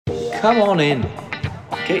come on in.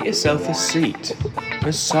 Get yourself a seat.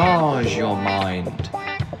 Massage your mind.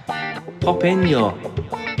 Pop in your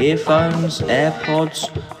earphones, AirPods,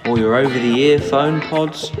 or your over-the-ear phone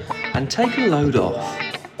pods and take a load off.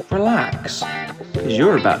 Relax, because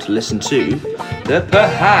you're about to listen to the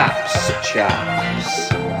Perhaps Chaps.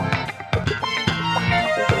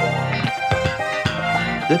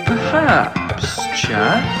 The Perhaps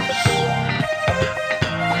Chaps?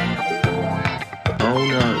 Oh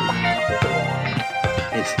no.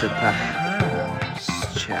 It's the Perhaps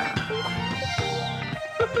Chaps.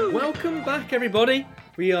 Welcome back, everybody.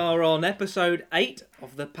 We are on episode 8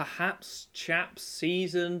 of the Perhaps Chaps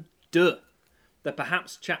Season 2. The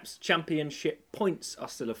Perhaps Chaps Championship points are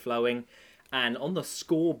still flowing, and on the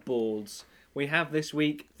scoreboards we have this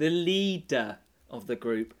week the leader of the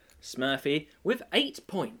group, Smurfy, with 8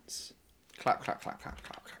 points. Clap, clap, clap, clap,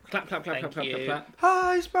 clap, clap. Clap, clap, clap, clap, clap, clap, clap.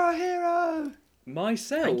 Hi, he's my hero.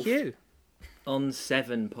 Myself, Thank you. on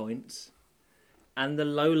 7 points. And the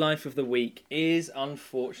lowlife of the week is,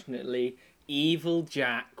 unfortunately, Evil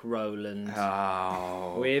Jack Rowland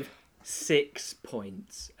Oh. with 6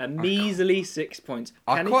 points. A measly 6 points.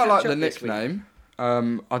 I Can he quite catch like the up this week? nickname.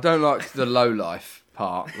 I don't like the low life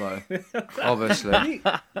part though. Obviously.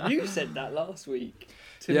 You said that last week.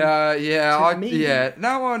 to me.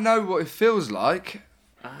 Now I know what it feels like.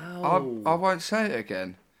 Oh. I won't say it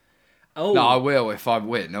again. Oh. No, I will if I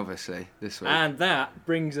win, obviously, this week. And that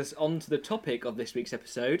brings us on to the topic of this week's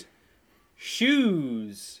episode.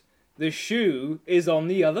 Shoes. The shoe is on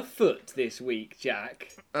the other foot this week, Jack.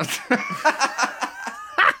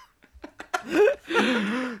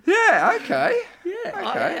 Yeah, okay. Yeah.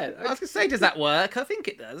 Okay. I was going to say, does that work? I think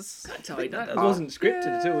it does. That wasn't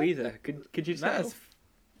scripted at all either. Could you tell?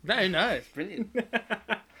 No, it's brilliant.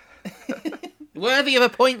 Worthy of a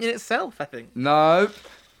point in itself, I think. No.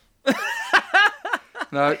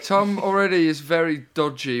 No, Tom already is very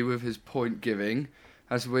dodgy with his point giving,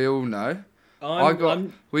 as we all know.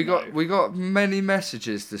 We got many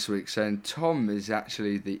messages this week saying Tom is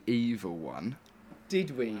actually the evil one.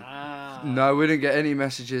 Did we? No, we didn't get any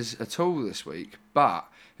messages at all this week. But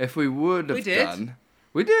if we would have done,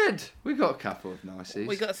 we did. We got a couple of niceties.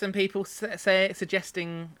 We got some people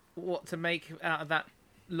suggesting what to make out of that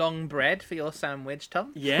long bread for your sandwich,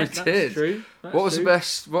 Tom. Yeah, We that's did. true. What was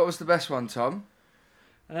the best one, Tom?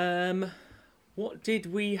 What did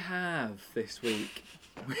we have this week?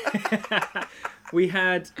 We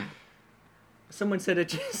had. Someone said a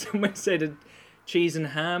cheese and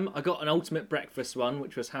ham. I got an ultimate breakfast one,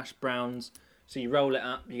 which was hash browns. So you roll it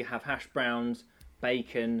up. You have hash browns,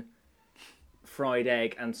 bacon, fried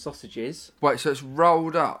egg, and sausages. Wait, so it's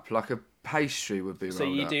rolled up like a pastry would be rolled up.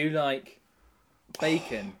 So you do like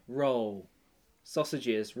bacon roll,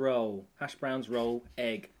 sausages roll, hash browns roll,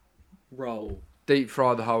 egg roll. Deep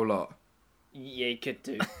fry the whole lot. Yeah, you could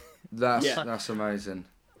do. That's amazing.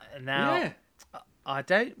 Now, Yeah. I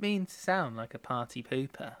don't mean to sound like a party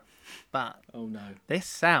pooper, but Oh no. this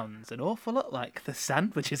sounds an awful lot like the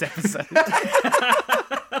sandwiches episode.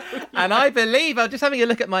 And I believe, I'm just having a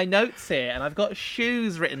look at my notes here, and I've got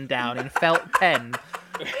shoes written down in felt pen.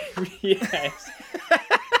 Yes.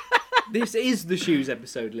 This is the shoes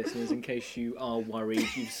episode, listeners, in case you are worried.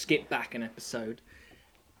 You've skipped back an episode.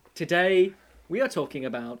 Today, we are talking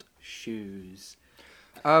about shoes.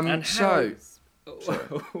 And So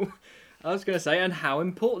I was going to say, and how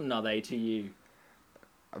important are they to you?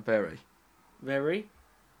 very. Very?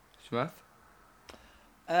 Smith?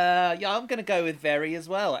 Yeah, I'm going to go with very as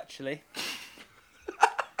well, actually.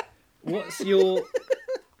 What's your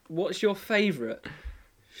favourite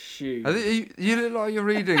shoe? You look like you're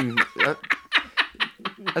reading.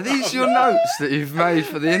 Are these your notes that you've made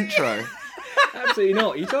for the intro? Absolutely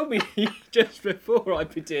not. You told me just before I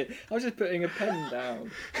put it. I was just putting a pen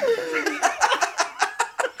down.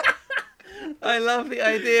 I love the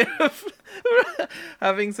idea of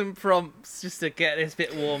having some prompts just to get this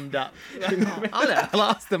bit warmed up. I'll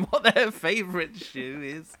ask them what their favourite shoe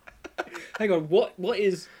is. Hang on. What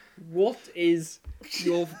is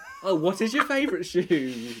your favourite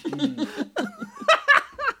shoe?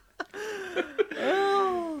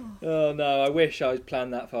 Oh no! I wish I was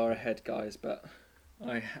planned that far ahead, guys, but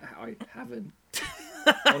I haven't.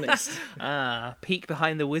 Honest. Peek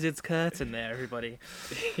behind the wizard's curtain there, everybody.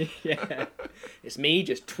 Yeah, it's me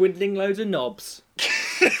just twiddling loads of knobs.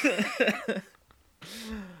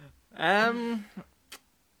 Now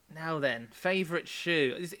then, favourite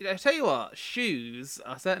shoe. I tell you what, shoes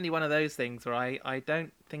are certainly one of those things where I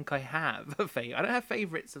don't think I have a favourite. I don't have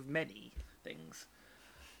favourites of many things,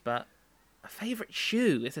 but a favourite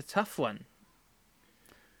shoe is a tough one.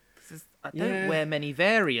 I don't wear many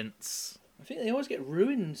variants. I think they always get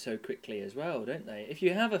ruined so quickly as well, don't they? If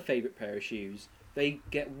you have a favourite pair of shoes, they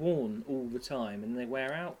get worn all the time and they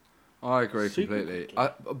wear out. I agree completely.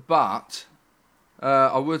 But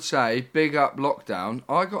I would say, big up lockdown.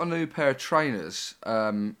 I got a new pair of trainers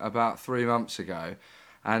about 3 months ago.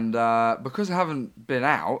 And because I haven't been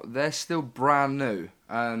out, they're still brand new.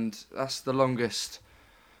 And that's the longest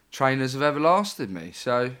trainers have ever lasted me.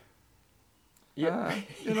 So, yeah,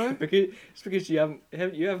 you know. It's because you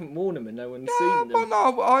haven't worn them and no one's seen them. But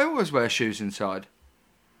no, I always wear shoes inside.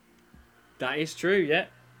 That is true, yeah.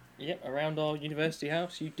 Yep, around our university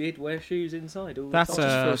house, you did wear shoes inside all the I time.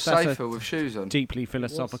 just feel safer with shoes on. Deeply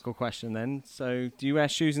philosophical question then. So, do you wear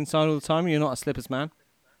shoes inside all the time, or you're not a slippers man?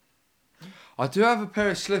 I do have a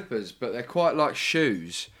pair of slippers, but they're quite like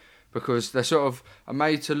shoes because they're sort of are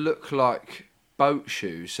made to look like boat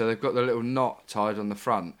shoes. So they've got the little knot tied on the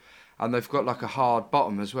front, and they've got like a hard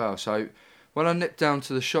bottom as well. So when I nip down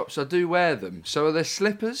to the shops, I do wear them. So are they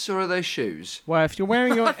slippers or are they shoes? Well, if you're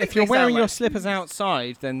wearing your slippers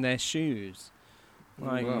outside, then they're shoes.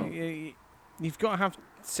 Like you've got to have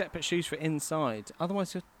separate shoes for inside.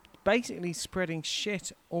 Otherwise, you're basically spreading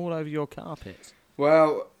shit all over your carpet.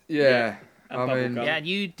 Well, yeah. Yeah,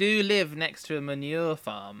 you do live next to a manure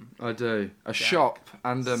farm. I do. A shop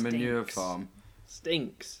and a manure farm.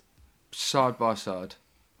 Stinks. Side by side,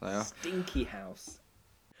 they are. Stinky house.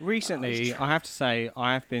 Recently, I have to say,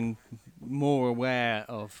 I have been more aware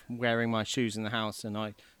of wearing my shoes in the house, and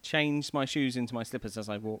I change my shoes into my slippers as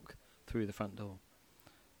I walk through the front door.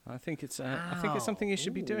 I think it's something you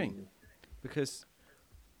should be doing, because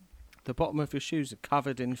the bottom of your shoes are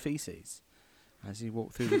covered in feces as you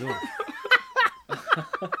walk through the door.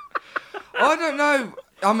 I don't know.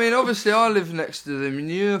 I mean, obviously, I live next to the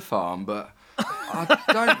manure farm, but I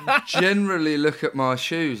don't generally look at my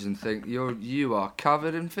shoes and think you are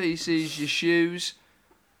covered in feces. Your shoes.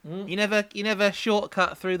 You never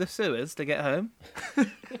shortcut through the sewers to get home.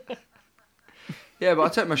 Yeah, but I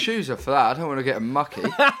take my shoes off for that. I don't want to get mucky.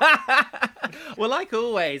 Well, like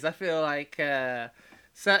always, I feel like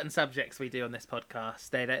certain subjects we do on this podcast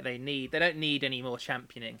they don't need any more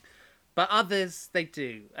championing. But others, they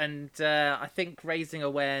do. And I think raising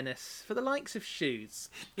awareness for the likes of shoes.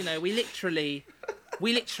 You know, we literally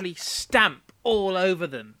stamp all over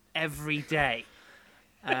them every day.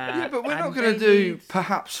 Yeah, but we're not going to do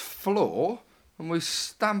perhaps floor, and we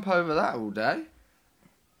stamp over that all day.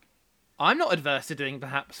 I'm not adverse to doing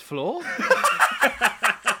perhaps floor.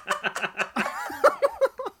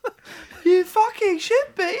 You fucking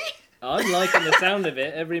should be. I'm liking the sound of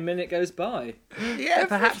it every minute goes by. Yeah,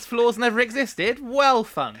 perhaps floors never existed. Well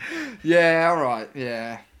fun. Yeah, all right,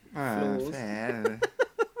 yeah. Floors. Fair.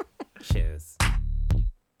 Shoes.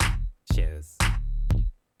 Shoes.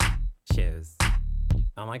 Shoes.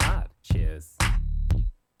 Oh my god, shoes.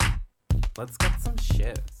 Let's get some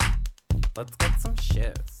shoes. Let's get some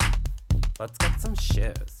shoes. Let's get some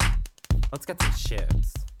shoes. Let's get some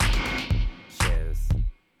shoes. Shoes.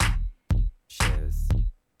 Shoes.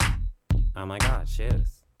 Oh my god,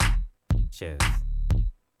 shoes. Shoes.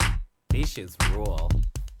 These shoes rule.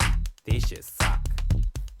 These shoes suck.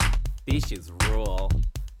 These shoes rule.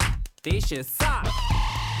 These shoes suck.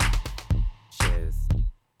 Shoes.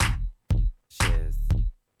 Shoes.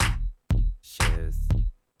 Shoes.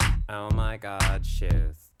 Oh my god,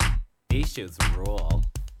 shoes. These shoes rule.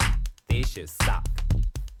 These shoes suck.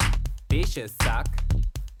 These shoes suck.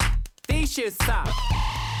 These shoes suck.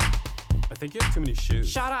 I think you have too many shoes.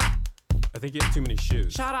 Shut up. I think you have too many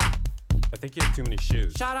shoes. Shut up. I think you have too many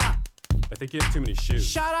shoes. Shut up. I think you have too many shoes.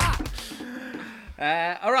 Shut up.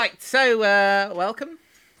 All right, so welcome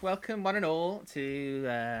one and all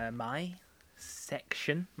to my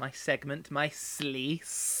section, my segment, my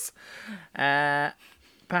sleaze.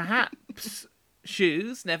 Perhaps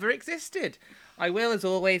shoes never existed. I will, as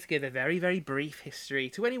always, give a very, very brief history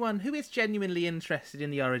to anyone who is genuinely interested in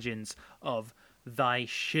the origins of thy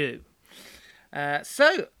shoe.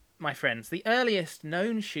 So, my friends, the earliest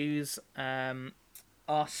known shoes are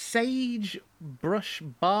sage brush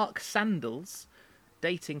bark sandals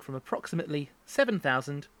dating from approximately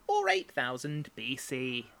 7,000 or 8,000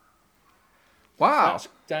 BC. Wow.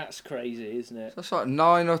 That's crazy, isn't it? That's like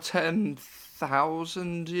 9,000 or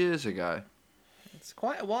 10,000 years ago. It's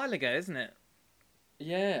quite a while ago, isn't it?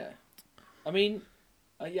 Yeah. I mean,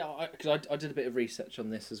 because I did a bit of research on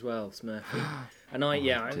this as well, Smurfy. And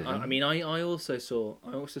I also saw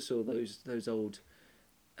those old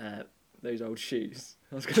shoes.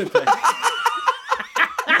 I was going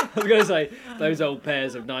to say those old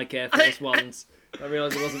pairs of Nike Air Force Ones. I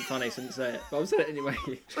realised it wasn't funny, so I didn't say it. But I'll say it anyway.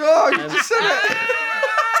 Oh, you just said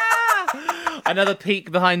it! Another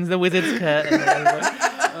peek behind the wizard's curtain.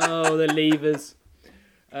 Oh, the levers.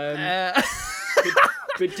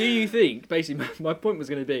 But do you think, basically, my point was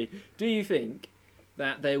going to be, do you think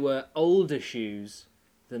that they were older shoes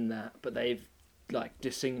than that, but they've like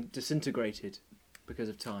disintegrated because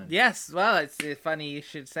of time? Yes, well, it's funny you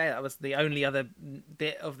should say that. Was the only other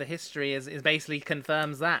bit of the history is basically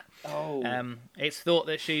confirms that. Oh. It's thought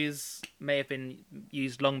that shoes may have been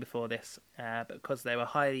used long before this, but because they were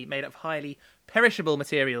made of highly perishable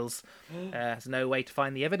materials, there's no way to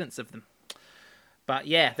find the evidence of them. But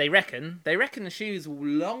yeah, they reckon the shoes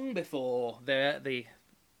long before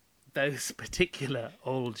those particular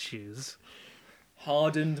old shoes.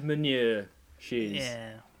 Hardened manure shoes.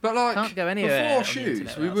 Yeah. But like, Can't go anywhere before on the shoes,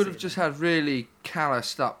 internet we without would have seeing just had really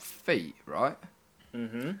calloused up feet, right?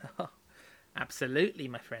 Mm-hmm. Absolutely,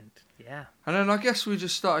 my friend. Yeah. And then I guess we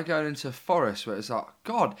just started going into forest where it's like,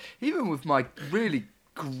 God, even with my really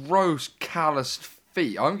gross calloused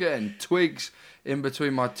feet, I'm getting twigs in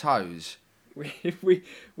between my toes. We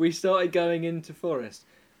started going into forest.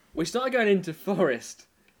 We started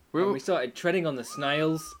and we started treading on the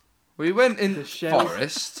snails. We went in The shells.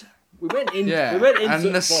 forest. We went in. Yeah, We went into and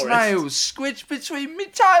the forest. snails squidged between me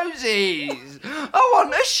toesies. I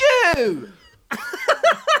want a shoe.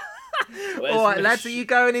 Where's All right, my lads, are you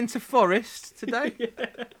going into forest today?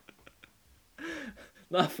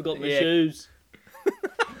 No, I forgot my Yeah. shoes.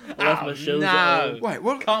 I left my shoes at no. home. Wait,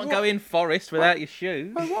 what? Can't what, go in forest without your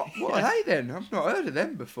shoes. Wait, what are they then? I've not heard of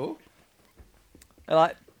them before. They're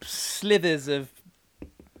like slithers of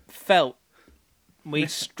felt. We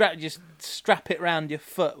just strap it round your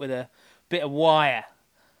foot with a bit of wire.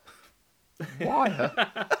 Wire?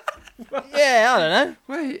 Yeah, I don't know.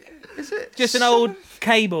 Wait, is it Just an old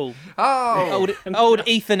cable, Oh, old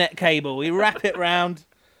Ethernet cable. We wrap it round.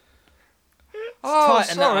 oh,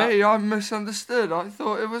 tighten that sorry, I misunderstood. I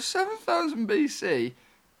thought it was 7000 BC.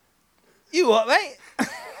 You what, mate?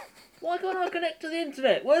 Why can't I connect to the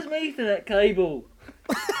internet? Where's my Ethernet cable?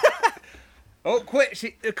 Oh,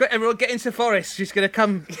 quick, everyone get into forest. She's going to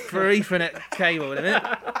come for her Ethernet cable in a minute.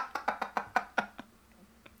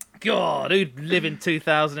 God, who'd live in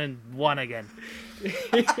 2001 again?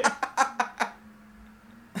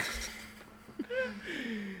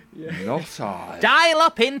 Not I.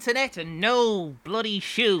 Dial-up internet and no bloody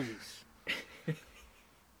shoes.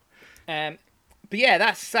 But yeah,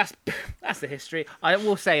 that's the history. I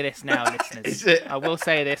will say this now, listeners. Is it? I will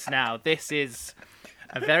say this now. This is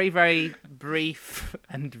a very, very brief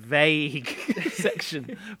and vague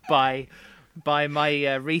section by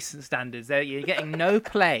my recent standards. You're getting no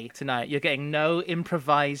play tonight. You're getting no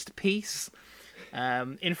improvised piece.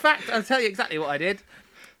 In fact, I'll tell you exactly what I did.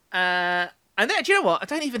 And then, do you know what? I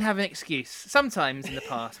don't even have an excuse. Sometimes in the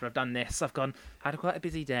past when I've done this, I've had quite a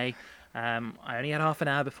busy day. I only had half an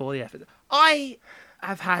hour before the effort. I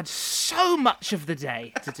have had so much of the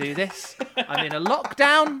day to do this. I'm in a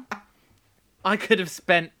lockdown. I could have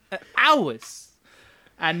spent hours.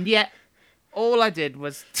 And yet, all I did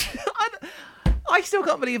was... I still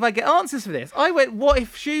can't believe I get answers for this. I went, what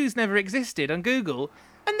if shoes never existed on Google?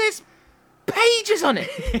 And there's pages on it.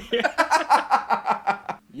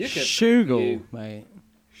 Shoogle, mate.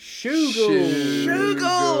 Shoogle.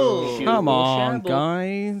 Come on, Shamble.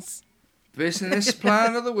 guys. Business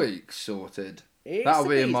plan of the week sorted. It's That'll the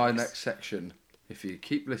be in my business. next section if you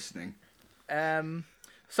keep listening.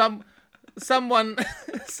 Someone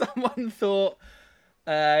thought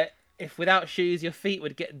if without shoes your feet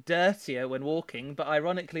would get dirtier when walking, but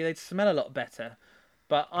ironically they'd smell a lot better.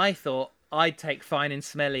 But I thought I'd take fine and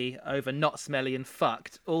smelly over not smelly and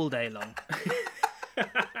fucked all day long.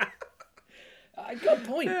 Good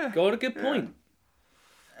point. Got a good point.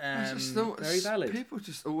 I just thought very valid. People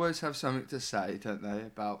just always have something to say, don't they,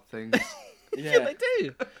 about things? Yeah, they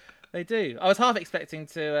do. They do. I was half expecting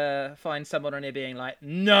to find someone on here being like,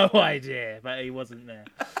 no idea, but he wasn't there.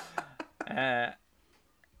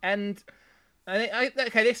 And I've got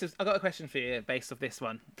a question for you based off this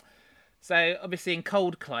one. So obviously in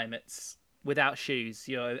cold climates, without shoes,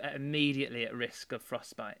 you're immediately at risk of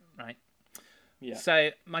frostbite, right? Yeah. So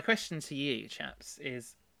my question to you, chaps,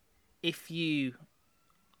 is if you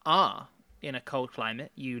are in a cold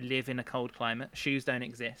climate, you live in a cold climate, shoes don't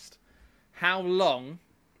exist, how long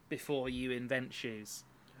before you invent shoes?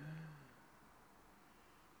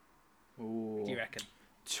 Ooh. Do you reckon?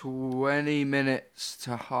 20 minutes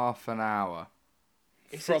to half an hour.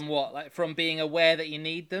 From what? Like from being aware that you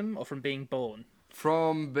need them, or from being born?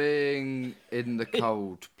 From being in the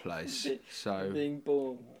cold place. So Being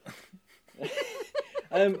born.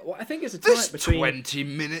 Well, I think it's a this type between.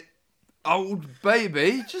 20-minute-old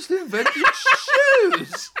baby just invented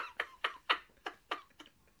shoes.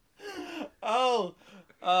 Oh,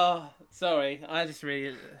 Sorry, I just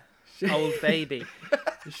really old baby.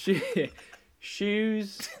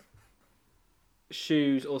 Shoes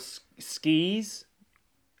or skis.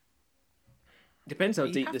 Depends how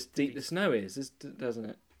deep the snow is, doesn't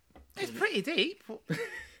it? It's pretty deep.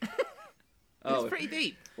 It's pretty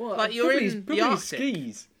deep. Well, like you're in the Arctic.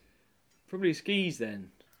 Skis. Probably skis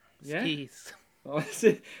then. Yeah? Skis. Oh,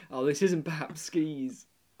 this isn't perhaps skis.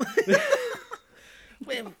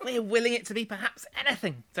 We're willing it to be perhaps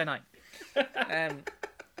anything tonight.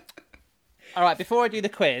 All right, before I do the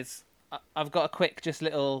quiz, I've got a quick just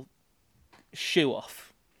little shoe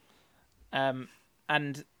off.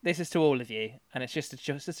 And this is to all of you, and it's just a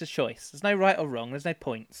choice. There's no right or wrong. There's no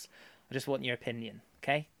points. I just want your opinion,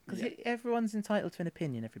 okay? Because everyone's entitled to an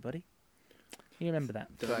opinion, everybody. You remember that.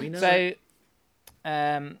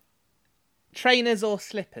 So, trainers or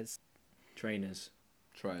slippers? Trainers.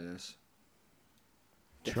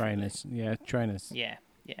 Yeah, trainers. Yeah.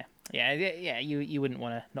 You wouldn't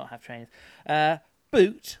want to not have trainers.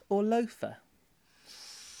 Boot or loafer?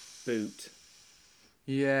 Boot.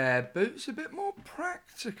 Yeah, boot's a bit more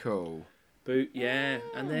practical. Boot, yeah,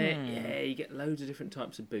 and you get loads of different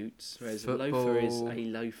types of boots, whereas a loafer is a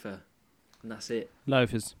loafer, and that's it.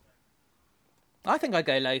 Loafers. I think I'd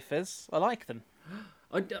go loafers. I like them.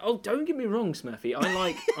 Don't get me wrong, Smaffy.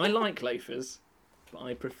 I like loafers, but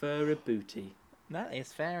I prefer a bootie. That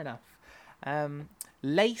is fair enough.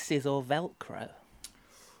 Laces or Velcro?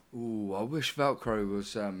 Ooh, I wish Velcro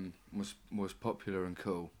was popular and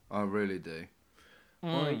cool. I really do.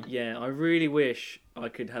 I really wish I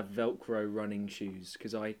could have Velcro running shoes,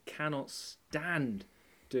 because I cannot stand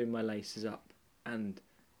doing my laces up and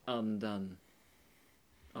undone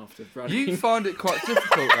after running. You find it quite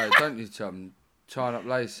difficult though, don't you, Tom? Tying up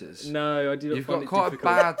laces. No, I do not. You've find got quite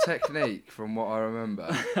difficult. a bad technique, from what I remember.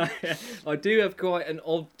 I do have quite an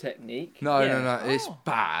odd technique. No, it's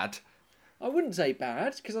bad. I wouldn't say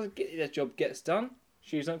bad, because the job gets done.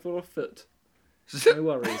 Shoes don't fall off foot. No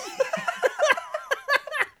worries.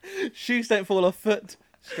 Shoes don't fall off foot.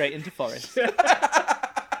 Straight into forest.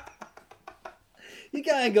 You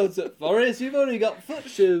can't go to the forest. You've only got foot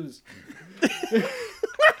shoes.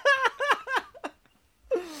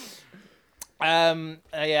 I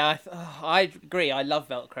agree. I love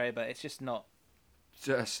Velcro, but it's just not.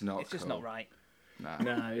 Just not. It's just not right.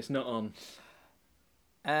 No, it's not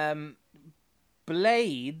on.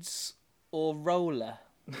 Blades or roller?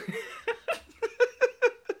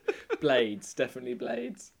 Blades, definitely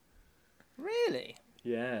blades. Really?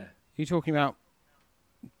 Yeah. You talking about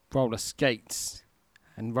roller skates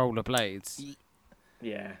and roller blades?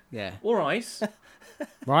 Yeah. Yeah. Or ice.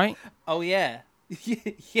 Right? Oh yeah.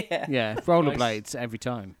 Yeah. Yeah, roller blades every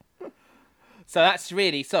time. So that's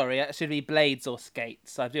really sorry. It should be blades or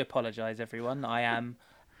skates. I do apologise, everyone. I am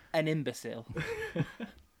an imbecile.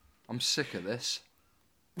 I'm sick of this.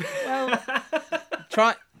 Well,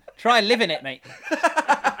 try living it, mate.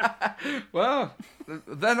 Well,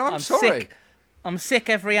 then I'm sorry. Sick. I'm sick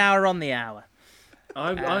every hour on the hour.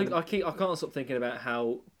 I can't stop thinking about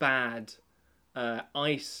how bad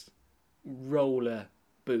ice roller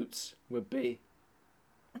boots would be.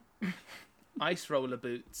 Ice roller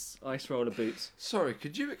boots. Ice roller boots. Sorry,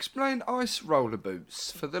 could you explain ice roller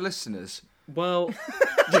boots for the listeners? Well,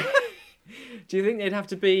 do you think they'd have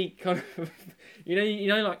to be kind of,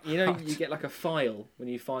 you get like a file when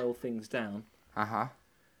you file things down.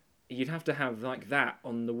 You'd have to have like that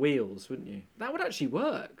on the wheels, wouldn't you? That would actually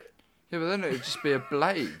work. Yeah, but then it would just be a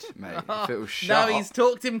blade, mate. If it was sharp. No,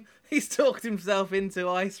 he's talked himself into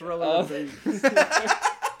ice roller boots.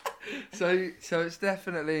 So it's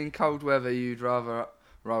definitely in cold weather you'd rather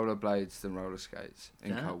roller blades than roller skates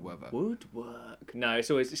in that cold weather. Would work. No,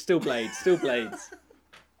 it's still blades, still blades.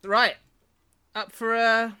 Right, up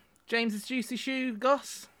for James's juicy shoe,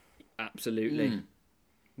 Goss. Absolutely.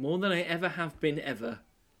 More than I ever have been ever.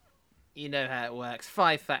 You know how it works.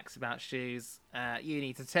 5 facts about shoes. You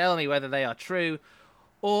need to tell me whether they are true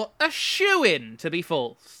or a shoe-in to be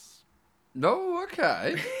false. No,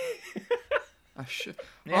 okay.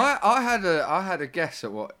 Yeah. I had a guess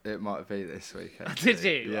at what it might be this week. Actually. Did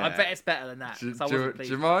you? Yeah. I bet it's better than that. Do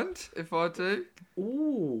you mind if I do?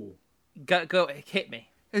 Ooh. Go, hit me.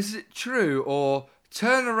 Is it true or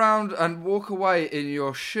turn around and walk away in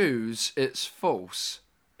your shoes? It's false.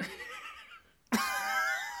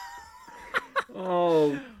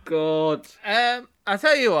 Oh God. I'll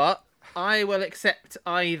tell you what. I will accept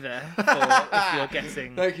either if you're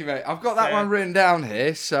guessing. Thank you, mate. I've got that one written down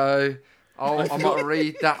here, so I might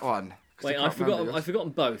read that one Wait, I've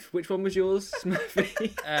forgotten both. Which one was yours,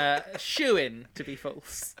 Smurfy? Shoe-in to be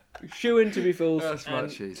false. Shoe-in to be false. That's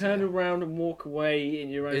much easier. Turn around and walk away in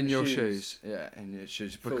your own shoes. In your shoes. Yeah, in your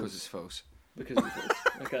shoes. Because it's false. Because it's false.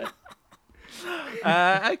 Okay.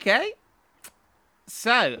 Okay.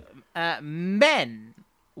 So, men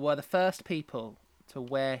were the first people to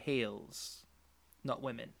wear heels, not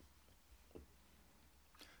women.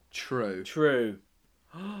 True.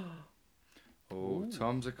 Oh,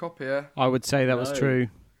 Tom's a copier. I would say that was true.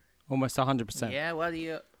 Almost 100%. Yeah, well,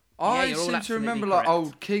 you're I all seem to absolutely remember correct. like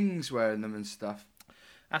old kings wearing them and stuff.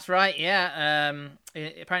 That's right, yeah.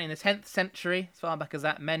 Apparently in the 10th century, as far back as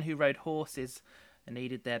that, men who rode horses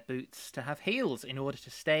needed their boots to have heels in order to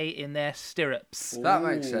stay in their stirrups. That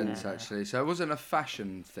makes sense, actually. So it wasn't a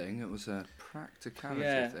fashion thing; it was a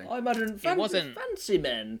practicality thing. I'm imagining fancy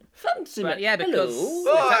men. Yeah, because...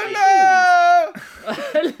 Oh,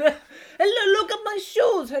 Hello, look at my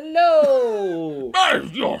shoes. Hello.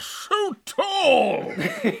 You're so tall!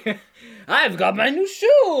 I've got my new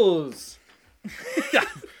shoes.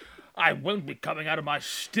 I won't be coming out of my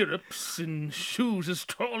stirrups in shoes as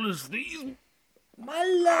tall as these. My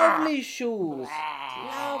lovely shoes.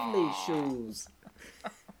 Lovely shoes.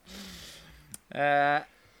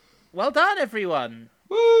 Well done, everyone.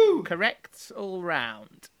 Woo! Correct all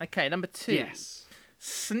round. Okay, number 2. Yes.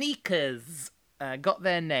 Sneakers got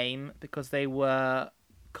their name because they were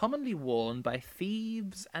commonly worn by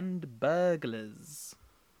thieves and burglars.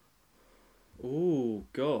 Oh,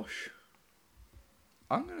 gosh.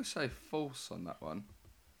 I'm going to say false on that one.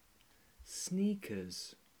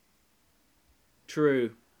 Sneakers.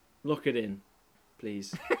 True. Lock it in,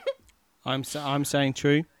 please. I'm saying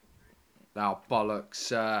true. Now,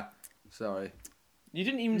 bollocks. Sorry. You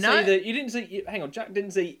didn't even say that. You didn't say. Hang on, Jack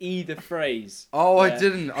didn't say either phrase. Oh, I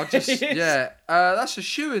didn't. I just that's a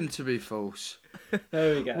shoe-in to be false.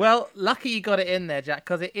 There we go. Well, lucky you got it in there, Jack,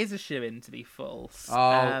 because it is a shoe-in to be false.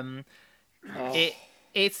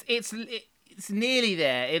 It's nearly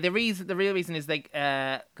there. The real reason is the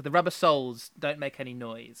rubber soles don't make any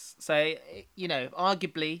noise. So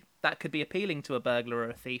arguably that could be appealing to a burglar or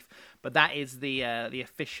a thief, but that is the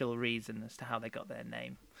official reason as to how they got their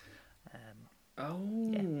name.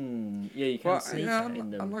 You can't sneak that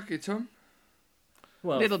in them. I'm lucky, Tom.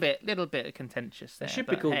 Well, little bit of contentious there. They should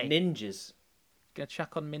be called ninjas. Gonna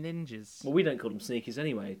chuck on my ninjas. Well, we don't call them sneakers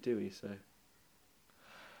anyway, do we? So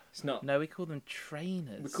it's not. No, we call them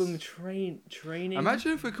trainers. We call them training.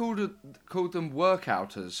 Imagine if we called them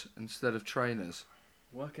workouters instead of trainers.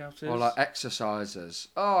 Workouters? Or like exercisers.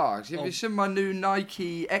 Oh, have you seen my new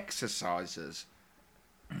Nike exercisers?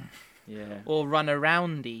 Yeah. Or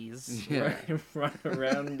run-aroundies. Yeah.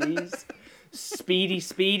 Run-aroundies.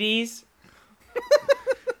 Speedies.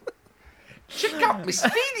 Check out my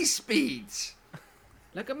speedy speeds.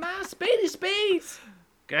 Look at my speeds.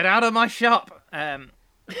 Get out of my shop.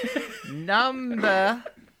 Number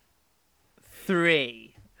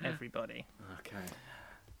 3, everybody. Okay.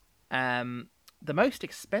 The most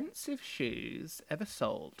expensive shoes ever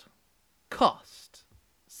sold cost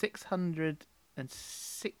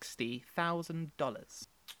 $660,000.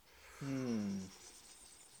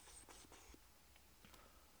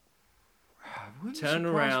 Turn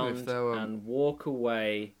around and walk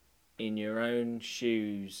away in your own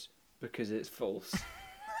shoes because it's false.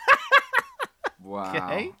 Wow.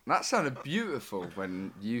 Okay. That sounded beautiful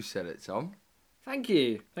when you said it, Tom. Thank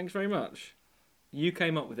you. Thanks very much. You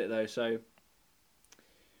came up with it though, so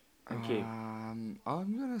thank you. I'm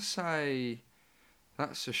going to say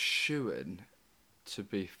that's a shoe-in to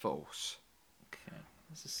be false. Okay,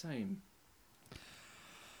 that's the same.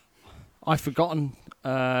 I've forgotten.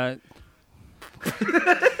 I'm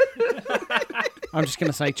just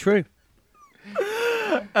going to say true.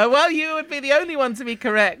 Well, you would be the only one to be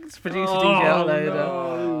correct, producer DJ Uploader.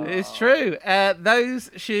 No. It's true.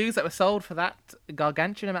 Those shoes that were sold for that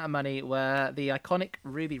gargantuan amount of money were the iconic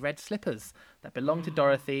ruby red slippers that belonged to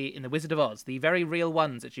Dorothy in The Wizard of Oz, the very real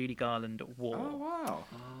ones that Judy Garland wore. Oh, wow.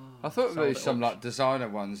 I thought there was some like designer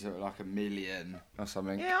ones that were like $1 million or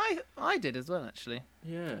something. Yeah, I did as well, actually.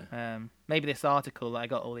 Yeah. Maybe this article that I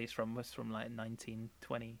got all these from was from like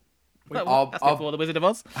 1920. That's before The Wizard of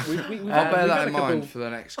Oz. I'll bear that in mind for the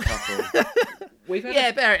next couple.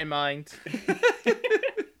 Bear it in mind.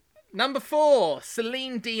 Number 4,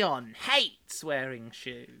 Celine Dion hates wearing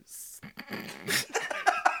shoes.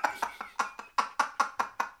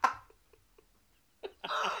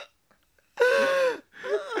 Oh,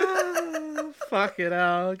 fuck it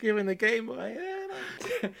out, giving the game away.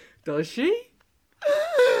 Does she?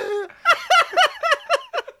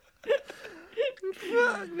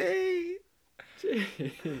 Fuck me.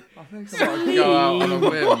 I think I might go out on a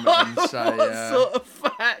whim and say... What sort of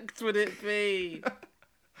fact would it be?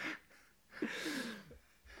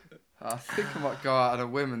 I think I might go out on a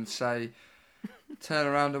whim and say, turn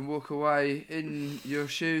around and walk away in your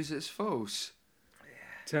shoes, it's false.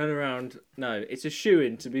 Turn around. No, it's a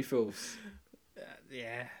shoe-in to be false.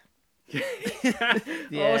 Yeah. Yeah.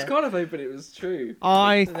 I was kind of hoping it was true.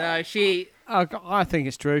 I think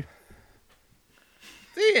it's true.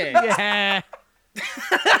 Do you? Yeah.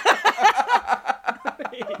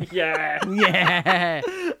 Yeah. Yeah.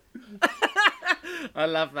 I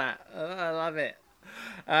love that. I love it.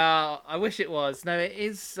 I wish it was. No, it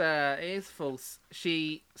is false.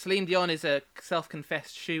 Celine Dion is a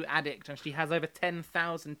self-confessed shoe addict, and she has over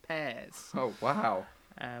 10,000 pairs. Oh, wow.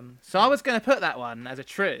 So I was going to put that one as a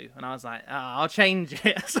true, and I was like, I'll change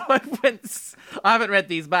it. So I haven't read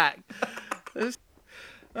these back.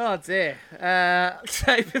 Oh dear.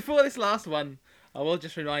 So before this last one, I will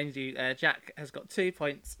just remind you, Jack has got 2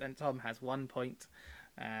 points and Tom has 1 point.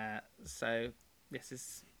 So this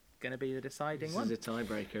is going to be the deciding one. This is a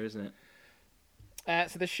tiebreaker, isn't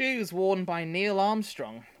it? So the shoes worn by Neil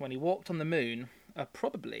Armstrong when he walked on the moon are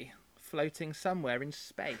probably floating somewhere in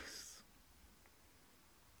space.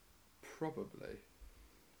 Probably.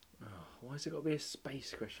 Oh, why's it got to be a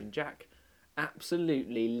space question? Jack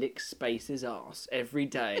absolutely licks space's arse every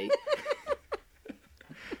day.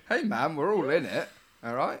 Hey, man, we're all in it.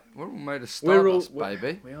 All right? We're all made of stardust,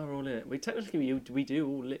 baby. We are all in it. We do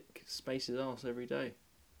all lick space's arse every day.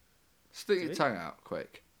 Stick your tongue out,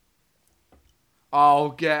 quick. Oh,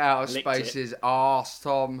 get out of Licked space's arse,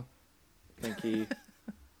 Tom. Thank you.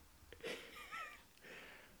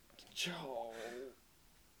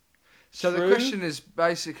 So True. the question is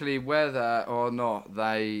basically whether or not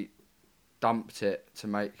they dumped it to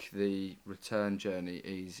make the return journey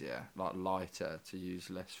easier, like lighter, to use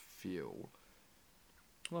less fuel.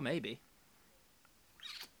 Well, maybe.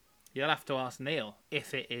 You'll have to ask Neil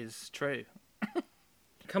if it is true.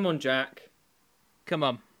 Come on, Jack. Come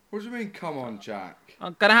on. What do you mean, come on, Jack?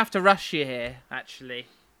 I'm going to have to rush you here, actually.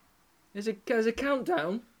 There's a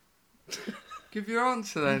countdown. Give your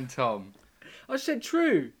answer then, Tom. I said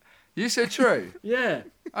true. You said true? Yeah.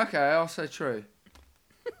 Okay, I'll say true.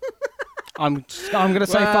 I'm going to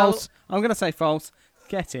say false. I'm going to say false.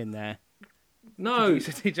 Get in there. No.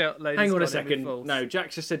 Hang Hang on a second. No,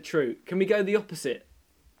 Jack just said true. Can we go the opposite?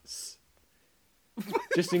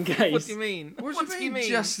 Just in case. What do you mean? What do you mean,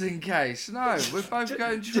 just in case? No, we're both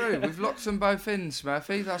going true. We've locked them both in,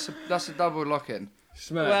 Smurfy. That's a double lock-in.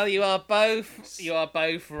 Smurf. Well, you are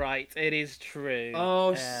both right. It is true.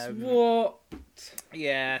 Oh, what?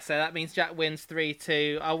 Yeah, so that means Jack wins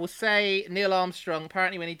 3-2. I will say Neil Armstrong,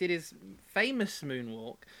 apparently when he did his famous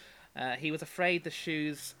moonwalk, he was afraid the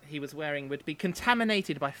shoes he was wearing would be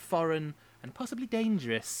contaminated by foreign and possibly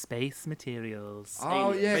dangerous space materials.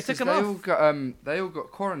 Oh, yeah, because they all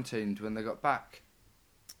got quarantined when they got back.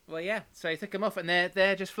 Well, yeah, so he took them off, and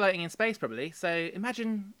they're just floating in space, probably. So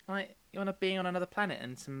imagine, like, being on another planet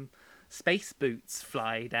and some space boots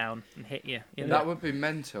fly down and hit you. That would be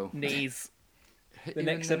mental. Knees. The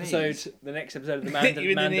next episode of the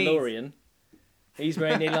Mandalorian, he's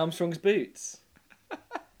wearing Neil Armstrong's boots.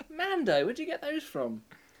 Mando, where'd you get those from?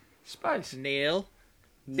 Space. Neil.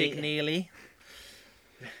 Big Neely.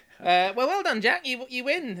 Well done, Jack. You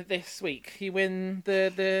win this week. You win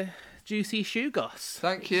the juicy shoe goss.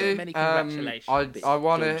 Thank you. Many congratulations. I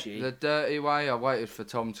won it the dirty way. I waited for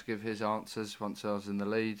Tom to give his answers once I was in the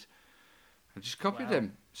lead. I just copied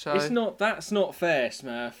him. So That's not fair,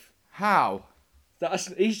 Smurf. How?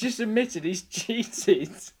 He's just admitted he's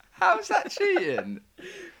cheated. How's that cheating?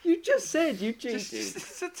 You just said you cheated.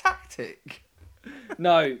 It's a tactic.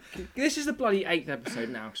 No, this is the bloody 8th episode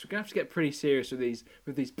now, so we're gonna have to get pretty serious with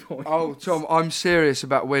these points. Oh, Tom, I'm serious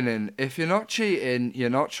about winning. If you're not cheating, you're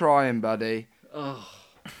not trying, buddy. Oh.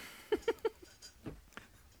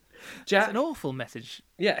 Jack, that's an awful message.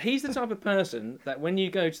 Yeah, he's the type of person that when you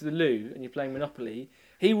go to the loo and you're playing Monopoly,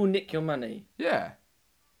 he will nick your money. Yeah.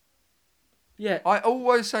 Yeah. I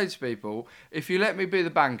always say to people, if you let me be the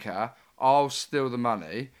banker, I'll steal the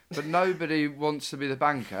money, but nobody wants to be the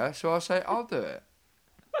banker, so I'll say, I'll do it.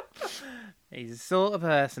 He's the sort of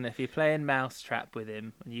person, if you're playing Mousetrap with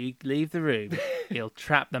him and you leave the room, he'll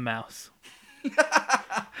trap the mouse.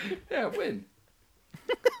 Yeah, win.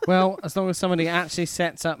 Well, as long as somebody actually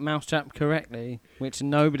sets up Mousetrap correctly, which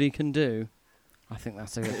nobody can do, I think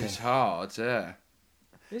that's a good thing. It's hard, yeah.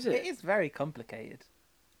 Is it? It is very complicated.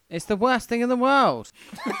 It's the worst thing in the world.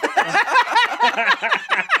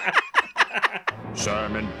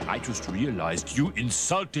 Sherman, I just realized you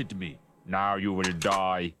insulted me. Now you will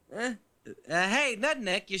die. Hey,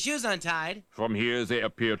 Nutnick, your shoe's untied. From here they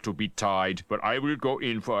appear to be tied, but I will go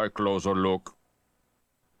in for a closer look.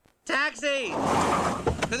 Taxi!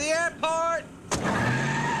 To the airport!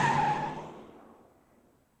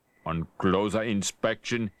 On closer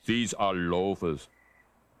inspection, these are loafers.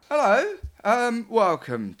 Hello,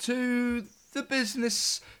 welcome to the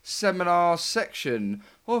business seminar section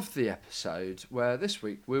of the episode, where this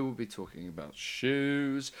week we will be talking about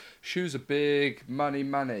shoes. Shoes are big, money.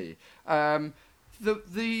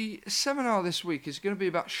 The seminar this week is going to be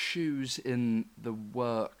about shoes in the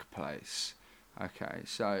workplace. Okay,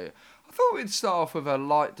 so I thought we'd start off with a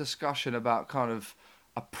light discussion about kind of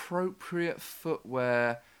appropriate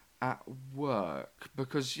footwear at work,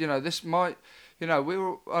 because this might, a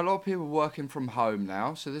lot of people working from home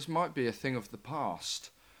now, so this might be a thing of the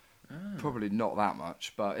past. Probably not that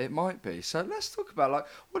much, but it might be. So let's talk about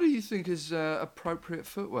what do you think is appropriate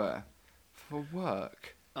footwear for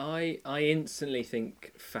work? I instantly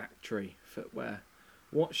think factory footwear.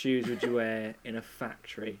 What shoes would you wear in a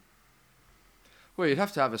factory? Well, you'd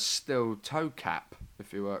have to have a steel toe cap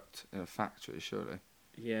if you worked in a factory, surely.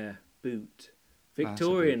 Yeah, boot.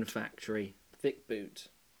 Victorian factory, thick boot.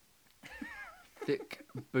 Thick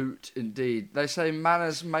boot indeed. They say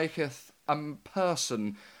manners maketh a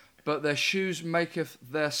person, but their shoes maketh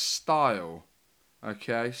their style.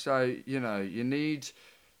 Okay, so you need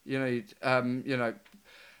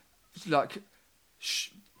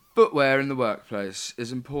footwear in the workplace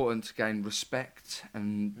is important to gain respect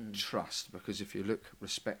and trust, because if you look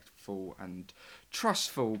respectful and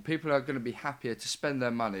trustful, people are going to be happier to spend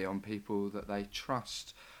their money on people that they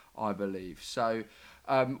trust, I believe. So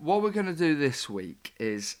what we're going to do this week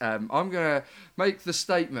is I'm going to make the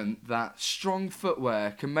statement that strong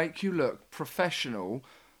footwear can make you look professional,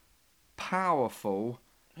 powerful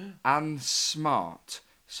and smart.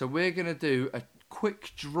 So we're going to do a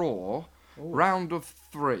quick draw, round of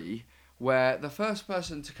 3, where the first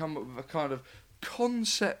person to come up with a kind of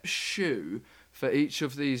concept shoe for each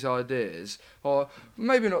of these ideas, or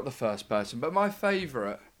maybe not the first person, but my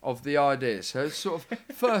favourite of the ideas. So it's sort of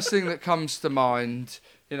first thing that comes to mind,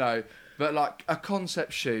 but like a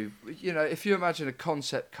concept shoe. If you imagine a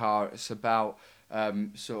concept car, it's about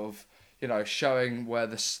showing where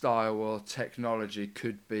the style or technology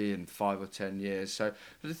could be in 5 or 10 years. So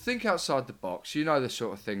to think outside the box, the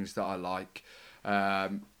sort of things that I like.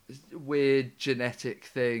 Weird genetic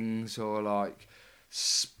things, or like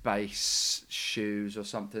space shoes or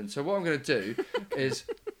something. So what I'm going to do is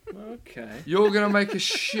you're going to make a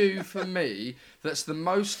shoe for me that's the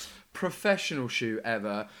most professional shoe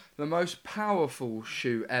ever, the most powerful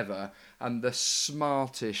shoe ever, and the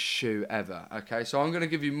smartest shoe ever. Okay, so I'm going to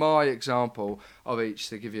give you my example of each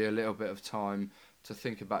to give you a little bit of time to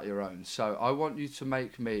think about your own. So I want you to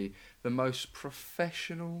make me the most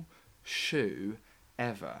professional shoe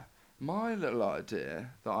ever. My little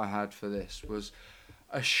idea that I had for this was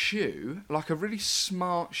a shoe, like a really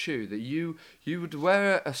smart shoe that you would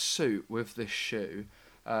wear a suit with this shoe,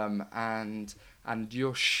 and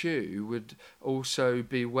your shoe would also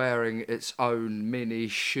be wearing its own mini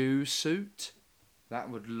shoe suit. That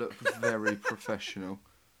would look very professional.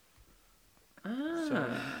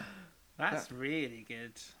 That's really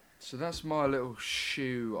good. So that's my little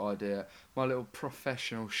shoe idea, my little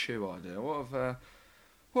professional shoe idea.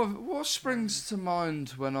 What springs to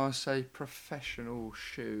mind when I say professional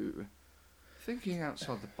shoe? Thinking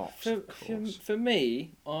outside the box, of course. For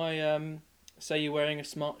me, I say you're wearing a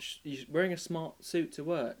smart suit to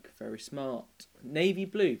work. Very smart. Navy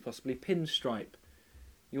blue, possibly pinstripe.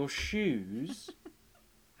 Your shoes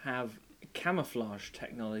have camouflage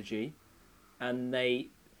technology, and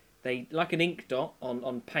they like an ink dot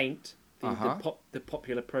on Paint, the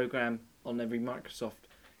popular program on every Microsoft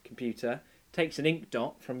computer. Takes an ink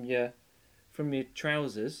dot from your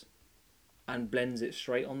trousers and blends it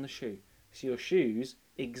straight on the shoe. So your shoes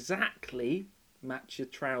exactly match your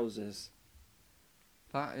trousers.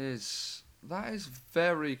 That is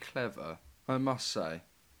very clever, I must say.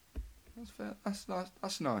 That's nice.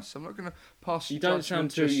 That's nice. I'm not going to pass. You don't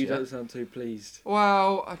sound too pleased.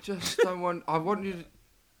 Well, I just don't want. I want you to.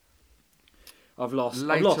 I've lost,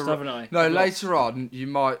 haven't I? No, later on you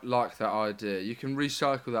might like that idea. You can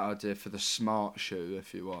recycle that idea for the smart shoe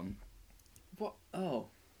if you want. What? Oh,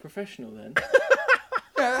 professional then.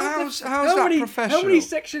 Yeah, how's that professional? How many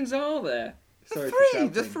sections are there?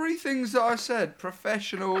 The three things that I said: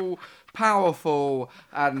 professional, powerful,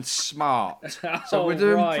 and smart. So we're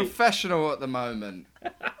doing professional at the moment.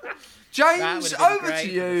 James, over to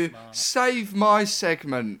you. Save my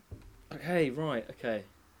segment. Okay, right. Okay.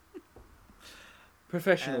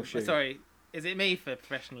 Professional shoe. Sorry. Is it me for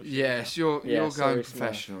professional shoes? Yes, Yeah, you're sorry, going it's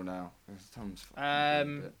professional now. Tom's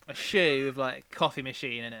A shoe with like coffee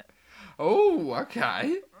machine in it. Oh,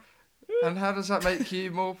 okay. And how does that make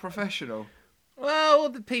you more professional? Well,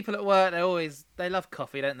 the people at work, they love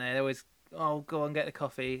coffee, don't they? They always, go and get the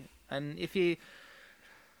coffee. And if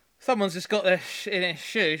someone's just got in a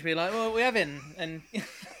shoe, to be like, well, what are we having? And,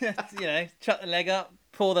 chuck the leg up,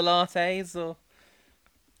 pour the lattes, or...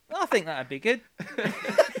 I think that'd be good.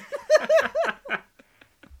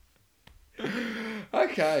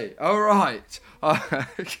 Okay, all right. Yeah.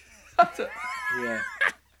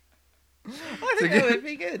 I think that would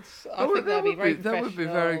be good. I think that'd be very That would be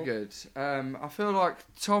very good. I feel like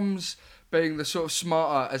Tom's being the sort of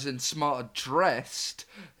smarter, as in smarter dressed.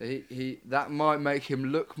 That might make him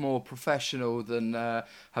look more professional than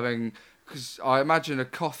having. Because I imagine a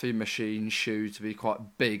coffee machine shoe to be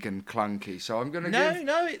quite big and clunky. So I'm gonna give.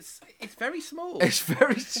 No, it's very small. It's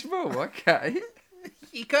very small. Okay.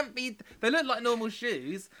 You can't be. They look like normal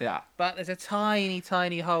shoes. Yeah. But there's a tiny,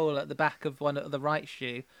 tiny hole at the back of one of the right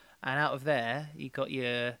shoe, and out of there you got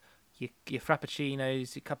your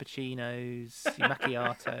frappuccinos, your cappuccinos, your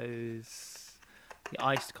macchiatos, your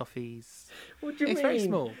iced coffees. What do you mean? It's very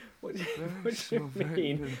small. What do you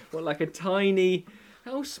mean? What, like a tiny?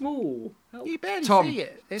 How small? You barely Tom, see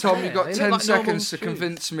it. It's Tom, there. you've got They 10 look like normal seconds to shoes.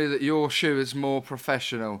 convince me that your shoe is more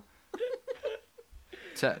professional.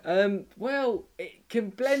 Well, it can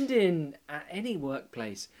blend in at any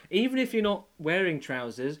workplace. Even if you're not wearing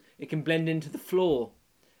trousers, it can blend into the floor.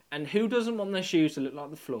 And who doesn't want their shoes to look like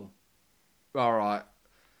the floor? All right.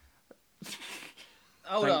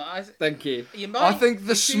 Hold on. Thank you. I think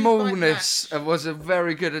the smallness was a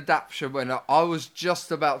very good adaptation when I was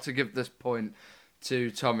just about to give this point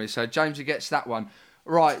to Tommy. So, Jamesy gets that one.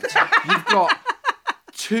 Right, you've got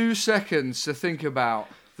 2 seconds to think about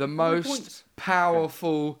the most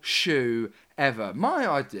powerful shoe ever. My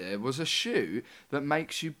idea was a shoe that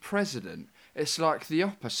makes you president. It's like the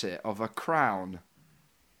opposite of a crown.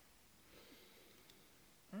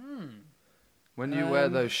 When you wear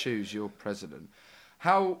those shoes, you're president.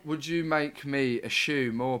 How would you make me a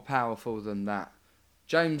shoe more powerful than that?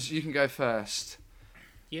 James, you can go first.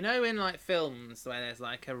 You know, in like films where there's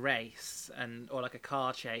like a race or like a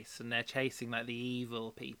car chase, and they're chasing like the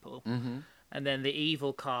evil people, and then the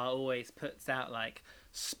evil car always puts out like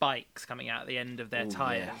spikes coming out the end of their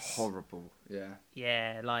tires. Yeah, horrible. Yeah.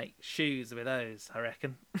 Yeah, like shoes with those, I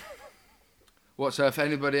reckon. What? So if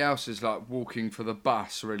anybody else is like walking for the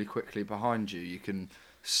bus really quickly behind you, you can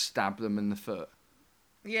stab them in the foot.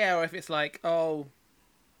 Yeah, or if it's like, you're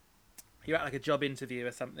at like a job interview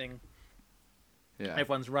or something. Yeah.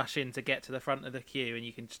 Everyone's rushing to get to the front of the queue, and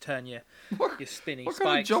you can just turn your spinny What spikes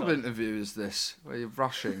kind of job on. interview is this, where you're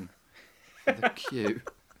rushing for the queue?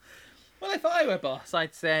 Well, if I were boss,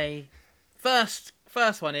 I'd say, first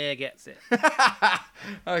one here gets it.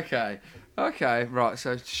 Okay, right,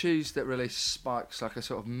 so shoes that release spikes like a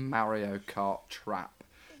sort of Mario Kart trap.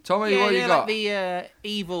 Tommy, what you got? Like the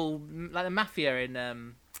evil, like the mafia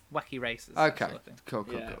in Wacky Races. Okay, sort of thing. cool.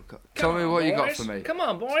 Yeah. Tommy, what you got for me? Come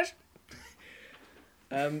on, boys.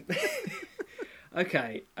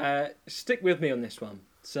 Okay, stick with me on this one.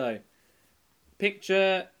 So,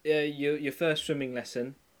 picture your first swimming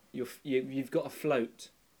lesson. You've got a float.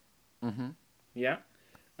 Mm-hmm. Yeah,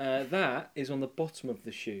 that is on the bottom of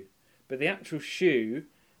the shoe, but the actual shoe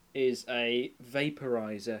is a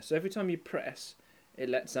vaporizer. So every time you press, it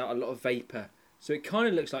lets out a lot of vapor. So it kind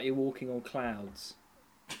of looks like you're walking on clouds.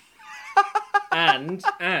 and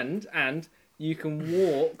you can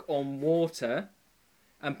walk on water,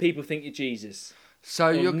 and people think you're Jesus. So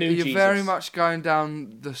you're Jesus. very much going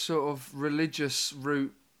down the sort of religious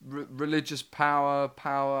route, religious power.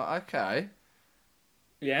 Okay.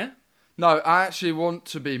 Yeah. No, I actually want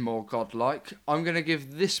to be more godlike. I'm going to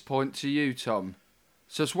give this point to you, Tom.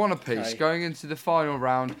 So it's one apiece. Okay. Going into the final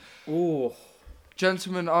round. Oh.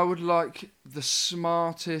 Gentlemen, I would like the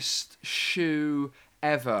smartest shoe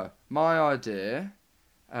ever. My idea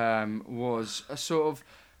was a sort of...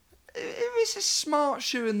 It was a smart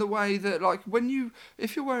shoe in the way that, like,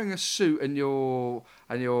 if you're wearing a suit and you're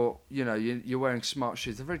wearing smart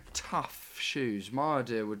shoes, they're very tough shoes. My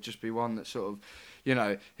idea would just be one that sort of,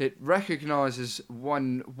 it recognises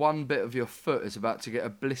one bit of your foot is about to get a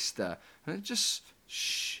blister, and it just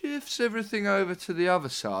shifts everything over to the other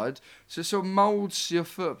side, so it sort of moulds your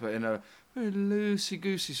foot, but in a very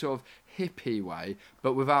loosey-goosey sort of hippie way,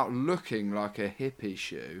 but without looking like a hippie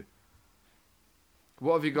shoe.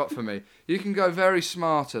 What have you got for me? You can go very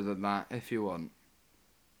smarter than that if you want.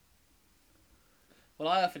 Well,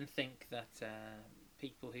 I often think that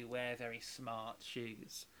people who wear very smart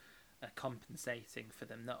shoes compensating for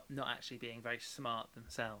them not actually being very smart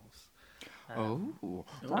themselves. Wow.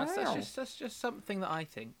 That's just something that I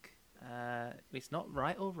think. It's not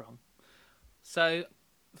right or wrong. So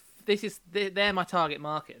they're my target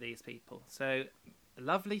market, these people. So a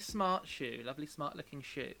lovely smart looking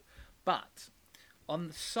shoe. But on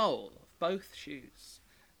the sole of both shoes,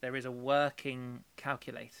 there is a working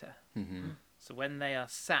calculator. Mm-hmm. So when they are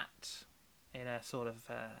sat in a sort of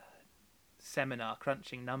seminar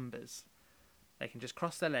crunching numbers, they can just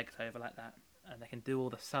cross their legs over like that, and they can do all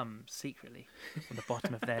the sums secretly on the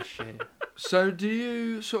bottom of their shoe. So do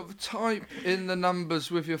you sort of type in the numbers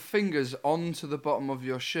with your fingers onto the bottom of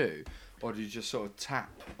your shoe, or do you just sort of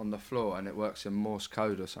tap on the floor and it works in Morse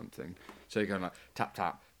code or something? So you're going like tap,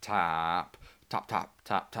 tap, tap, tap, tap,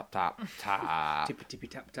 tap, tap, tap, tap. Tippy, tippy,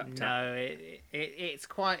 tap, tap, tap. No,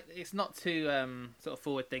 it's not too sort of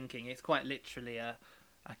forward thinking. It's quite literally a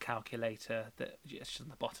calculator that just on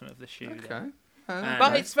the bottom of the shoe. Okay.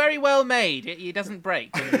 But it's very well made. It doesn't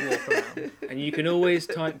break when you walk around. And you can always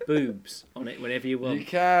type boobs on it whenever you want.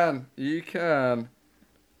 You can.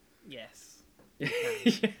 Yes.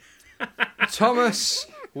 Thomas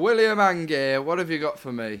William Angier, what have you got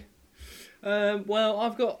for me? Well,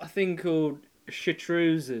 I've got a thing called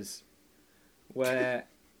chartreusers, where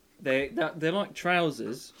they're like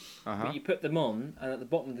trousers, but you put them on, and at the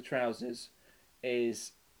bottom of the trousers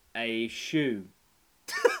is a shoe.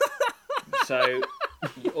 So,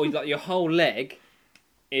 or like your whole leg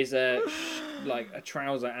is like a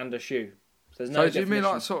trouser and a shoe. So, there's no do you mean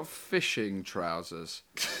like sort of fishing trousers?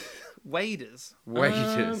 Waders.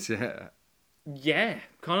 Waders, yeah. Yeah,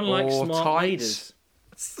 kind of like Or smart tights. waders.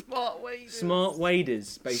 Smart waders. Smart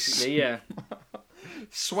waders, basically, yeah.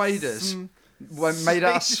 Swaders. Made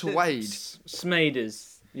out of suede.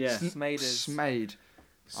 Smaders, yeah. Smaders. Smade.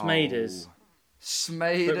 Smaders. Oh.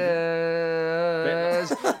 Smaders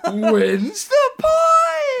wins the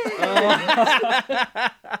point!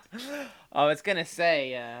 I was going to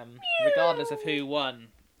say, regardless of who won,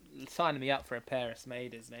 signing me up for a pair of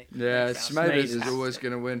Smaders, mate. Yeah, Smaders is always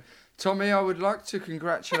going to win. Tommy, I would like to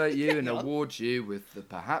congratulate you and award you with the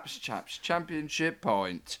Perhaps Chaps Championship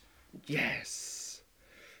point. Yes.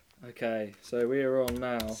 Okay, so we are on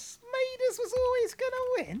now. Smaders was always going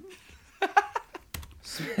to win.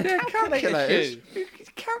 Yeah, calculators. Shoe. You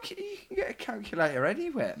can get a calculator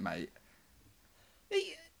anywhere, mate.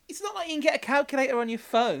 It's not like you can get a calculator on your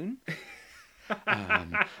phone.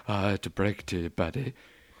 I had to break to you, buddy.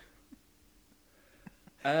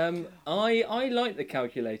 I like the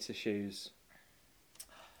calculator shoes.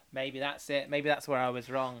 Maybe that's it. Maybe that's where I was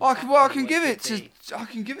wrong. I can give it to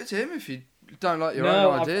him if you don't like your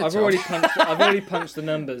own idea. I've already punched the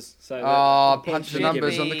numbers. So punch the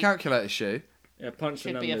numbers on the calculator shoe. Yeah, punch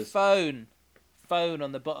the numbers. numbers. Should be a phone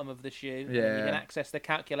on the bottom of the shoe. Yeah. And you can access the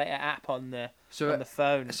calculator app on the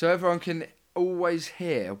phone. So everyone can always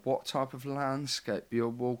hear what type of landscape you're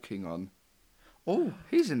walking on. Oh,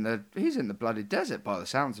 he's in the bloody desert by the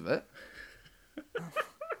sounds of it.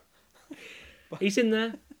 He's in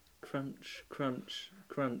there. Crunch, crunch,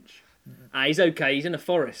 crunch. He's okay. He's in a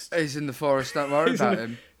forest. He's in the forest. Don't worry about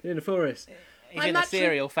him. He's in a forest. He's in a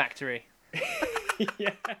cereal factory.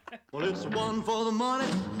 Yeah. Well, it's one for the money,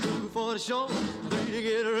 two for the show, three to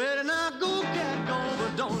get ready. Now go, cat, go,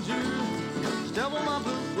 but don't you step on my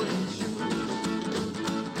blue suede shoe.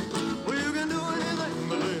 Well, you can do anything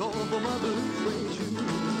but lay off of my blue suede shoe.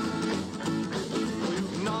 Well, you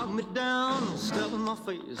can knock me down, step in my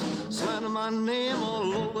face, slander my name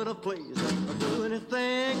all over the place. Do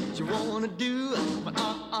anything that you want to do, but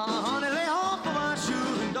honey, lay off of my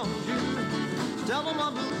shoes and don't you step on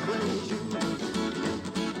my blue suede shoe.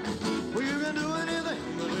 Well, you can do anything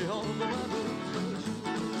but lay off of my blue suede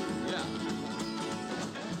shoe.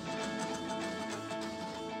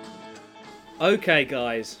 Yeah. Okay,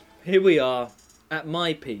 guys, here we are at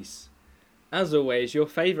my piece. As always, your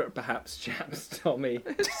favourite Perhaps Chaps, Tommy.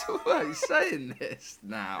 Why are you saying this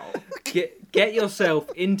now? Get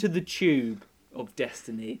yourself into the tube of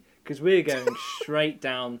destiny, because we're going straight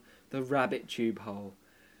down the rabbit tube hole.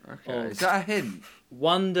 Okay, is that a hint?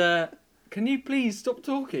 Wonder... Can you please stop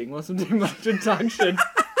talking whilst I'm doing my introduction?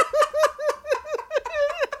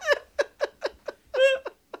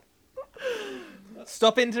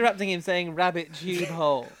 Stop interrupting him saying rabbit tube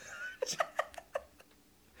hole.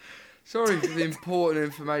 Sorry for the important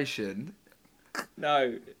information.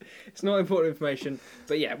 No, it's not important information.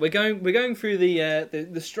 But yeah, we're going through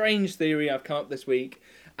the strange theory I've come up this week,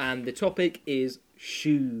 and the topic is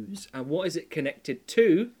shoes. And what is it connected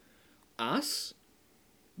to? Us?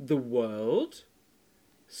 The world?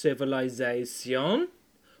 Civilization?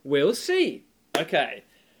 We'll see. Okay,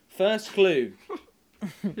 first clue.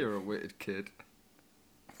 You're a weird kid.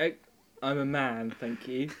 I'm a man, thank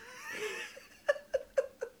you.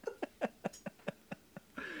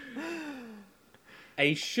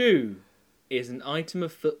 A shoe is an item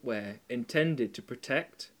of footwear intended to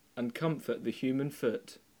protect and comfort the human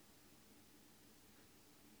foot.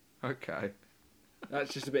 Okay.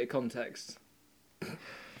 That's just a bit of context.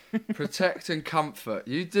 Protect and comfort.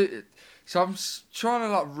 You do. So I'm trying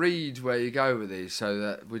to read where you go with these, so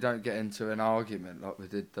that we don't get into an argument like we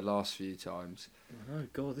did the last few times. Oh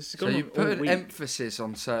God, this is So going you on put all an week. emphasis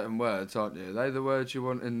on certain words, aren't you? Are they the words you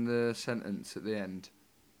want in the sentence at the end?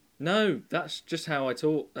 No, that's just how I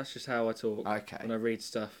talk. That's just how I talk. Okay. When I read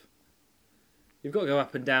stuff. You've got to go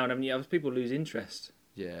up and down, haven't you? Otherwise people lose interest.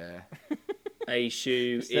 Yeah. A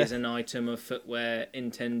shoe is an item of footwear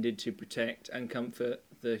intended to protect and comfort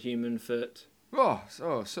the human foot. Oh,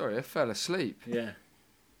 sorry, I fell asleep. Yeah.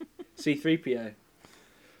 C3PO.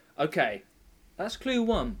 Okay. That's clue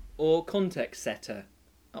 1. Or context setter.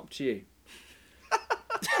 Up to you.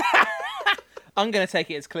 I'm going to take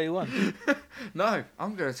it as clue 1. No,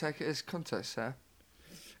 I'm going to take it as context, sir.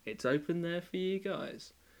 It's open there for you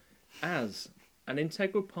guys. As an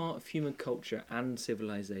integral part of human culture and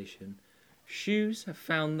civilization, shoes have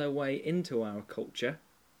found their way into our culture,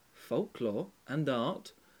 folklore and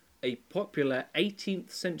art. A popular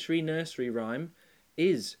 18th century nursery rhyme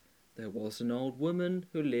is "There was an old woman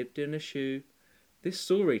who lived in a shoe." This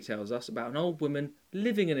story tells us about an old woman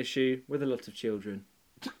living in a shoe with a lot of children.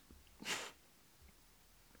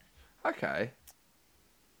 Okay.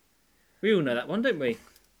 We all know that one, don't we?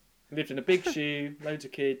 Lived in a big shoe, loads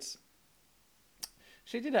of kids.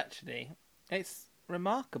 She did actually. It's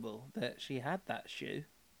remarkable that she had that shoe.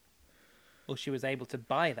 Or she was able to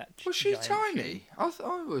buy that Was she giant tiny? I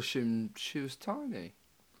assumed she was tiny.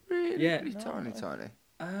 Really? Yeah. Really tiny.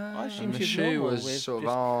 I assume And the she's shoe normal was with sort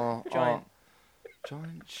of just our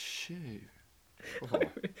giant- shoe. Oh.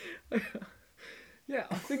 Yeah,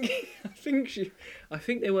 I think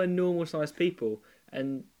they were normal sized people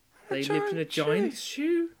and they lived in a giant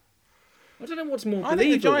shoe. I don't know what's more I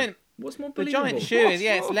believable. think What's more the believable? giant shoe is,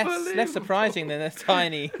 it's more less believable? surprising than a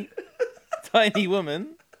tiny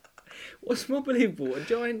woman. What's more believable? A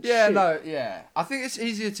giant Yeah, shoe? no, yeah. I think it's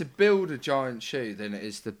easier to build a giant shoe than it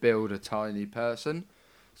is to build a tiny person.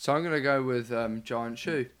 So I'm going to go with giant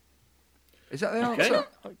shoe. Is that the Okay. answer?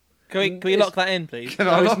 Can we lock that in, please? Can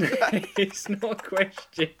I No, lock it's not a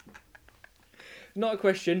question. Not a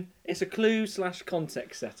question. It's a clue /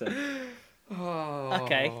 context setter. Oh,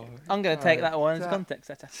 Okay, I'm going to take that one as that- context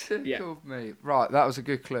setter. Tickled me. Right, that was a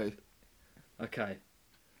good clue. Okay.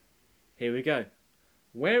 Here we go.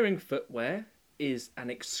 Wearing footwear is an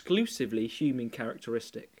exclusively human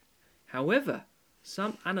characteristic. However,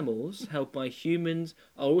 some animals held by humans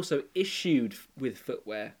are also issued with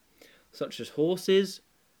footwear, such as horses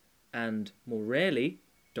and, more rarely,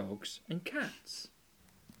 dogs and cats.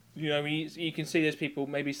 You know, you can see there's people,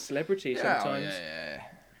 maybe celebrities sometimes,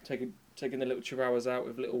 taking their little chihuahuas out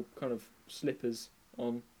with little kind of slippers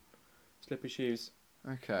on, slippery shoes.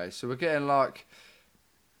 Okay, so we're getting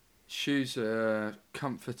shoes are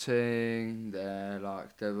comforting. They're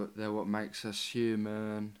what makes us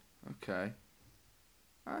human. Okay.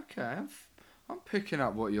 I'm picking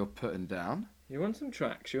up what you're putting down. You're on some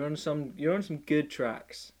tracks. You're on some good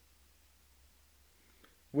tracks.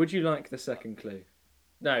 Would you like the second clue?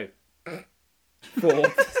 No.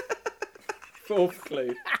 Fourth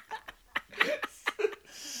clue.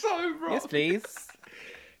 So wrong. Yes, please.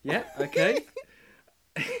 Yeah. Okay.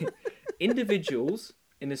 Individuals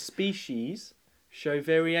in a species show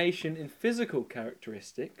variation in physical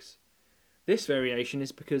characteristics. This variation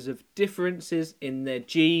is because of differences in their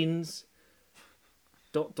genes, ...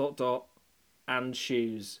 and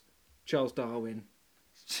shoes. Charles Darwin.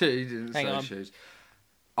 She didn't Hang say on. shoes.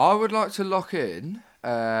 I would like to lock in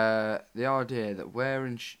the idea that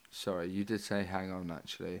wearing... Sorry, you did say hang on,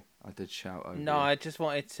 actually. I did shout over No, you. I just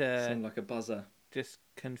wanted to Sound like a buzzer. just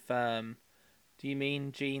confirm. Do you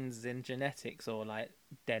mean genes in genetics or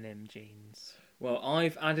denim genes? Well,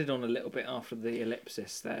 I've added on a little bit after the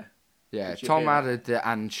ellipsis there. Yeah, Did you Tom hear that? added the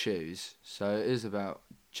and shoes, so it is about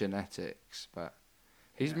genetics, but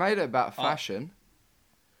he's made it about fashion.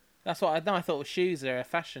 That's what I thought shoes are a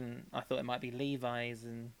fashion. I thought it might be Levi's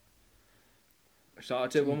and. So I'll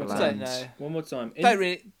do it one more Timberlands. time. Don't know. One more time.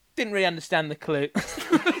 Didn't really understand the clue.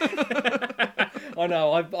 I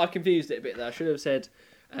know, I confused it a bit there. I should have said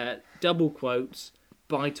double quotes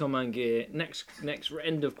by Tom Angier. Next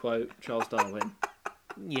end of quote, Charles Darwin.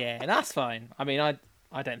 Yeah, that's fine. I mean, I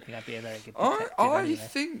don't think I'd be a very good I detective anyway.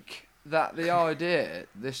 think that the idea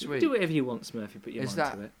this week Do whatever you want, Smurfy. Put your is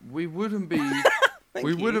mind that to it. we wouldn't be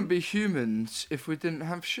We wouldn't be humans if we didn't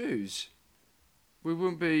have shoes. We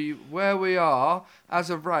wouldn't be where we are as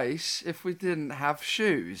a race if we didn't have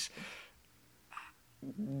shoes.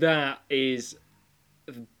 That is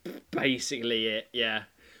basically it, yeah.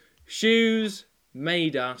 Shoes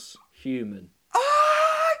made us human.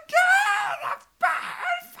 Oh, God!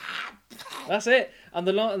 That's it. And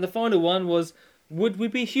the final one was, would we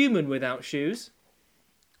be human without shoes?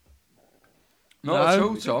 Not at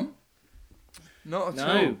all, Tom. Not at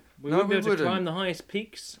all. We wouldn't be able to climb the highest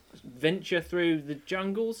peaks, venture through the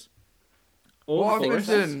jungles. What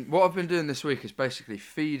I've been doing this week is basically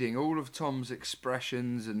feeding all of Tom's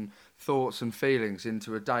expressions and thoughts and feelings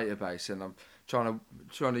into a database, and I'm trying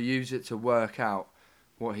to use it to work out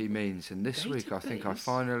what he means. And this week, I think I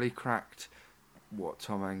finally cracked what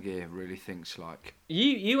Tom Angier really thinks like.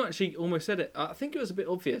 You actually almost said it. I think it was a bit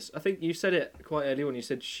obvious. I think you said it quite early on. You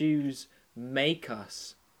said shoes make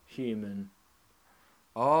us human.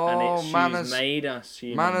 Oh, shoes made us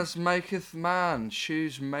human. Manners maketh man,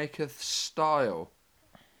 shoes maketh style.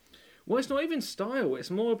 Well, it's not even style.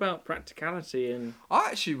 It's more about practicality and... I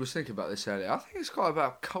actually was thinking about this earlier. I think it's quite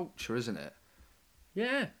about culture, isn't it?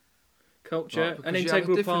 Yeah. Culture, an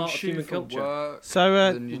integral part of human culture.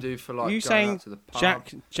 So, than you do for like you going saying out to the pub.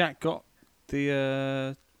 Jack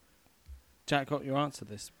got your answer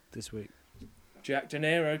this week? Jack De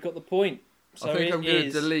Niro got the point. So I think I'm going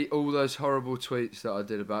to delete all those horrible tweets that I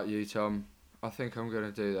did about you, Tom. I think I'm going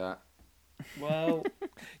to do that. Well,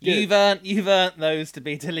 you've earned those to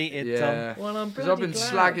be deleted, yeah. Tom. Well, I'm because I've been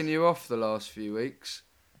glad. slagging you off the last few weeks.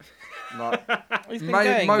 Like, He's been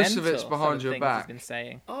going most of mental, it's behind your back. He's been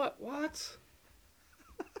saying. Oh, what?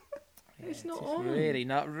 It's not on.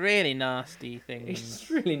 Really nasty things.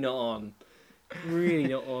 It's really not on. Really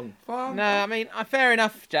not on. No, I mean, fair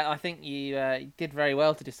enough, Jack. I think you did very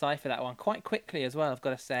well to decipher that one quite quickly as well, I've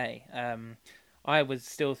got to say. I was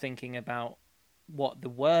still thinking about what the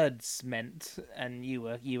words meant, and you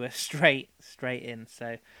were straight in.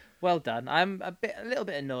 So, well done. I'm a little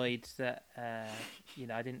bit annoyed that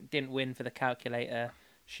I didn't win for the calculator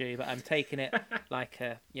shoe, but I'm taking it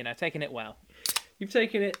taking it well. You've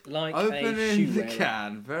taken it like opening a shoe the wearer.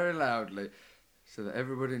 can very loudly, so that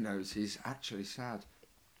everybody knows he's actually sad.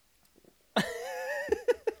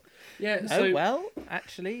 Yeah. So,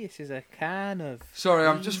 actually, this is a can of. Sorry,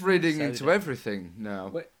 I'm just reading soda. into everything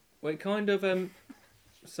now. It kind of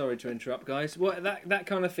sorry to interrupt, guys. Well, that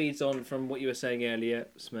kind of feeds on from what you were saying earlier,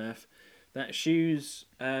 Smurf. That shoes,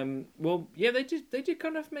 they did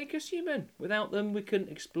kind of make us human. Without them, we couldn't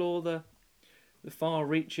explore the far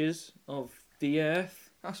reaches of the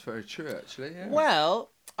earth. That's very true, actually. Yeah. Well,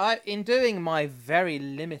 in doing my very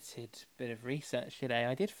limited bit of research today,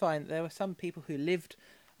 I did find there were some people who lived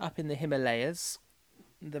up in the Himalayas,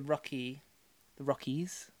 the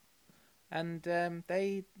Rockies, and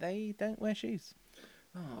they don't wear shoes.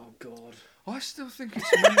 Oh God! I still think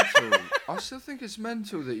it's mental. I still think it's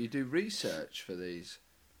mental that you do research for these.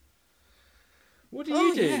 What do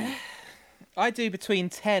you do? Yeah. I do between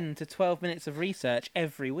 10 to 12 minutes of research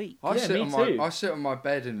every week. I sit on my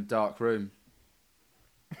bed in a dark room.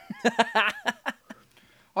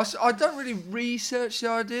 I don't really research the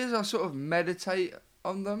ideas. I sort of meditate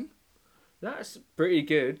on them. That's pretty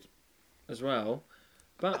good, as well.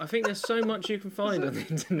 But I think there's so much you can find on the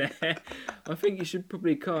internet. I think you should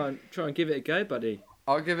probably try and give it a go, buddy.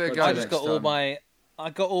 I'll give it a go. I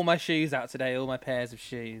got all my shoes out today, all my pairs of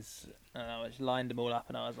shoes, and I just lined them all up,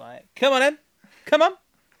 and I was like, "Come on, then, come on,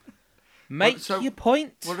 make your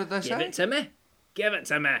point." What did they say? Give it to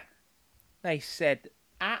me. They said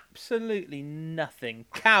absolutely nothing.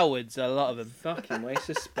 Cowards, a lot of them. Fucking waste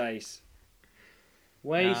of space.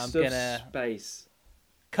 Waste of space.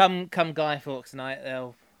 Come Guy Fawkes night,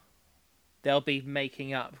 they'll be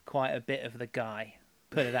making up quite a bit of the guy.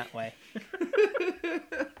 Put it that way.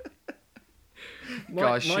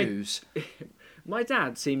 Shoes. My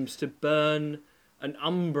dad seems to burn an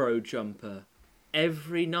Umbro jumper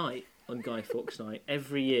every night on Guy Fawkes night,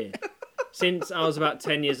 every year. Since I was about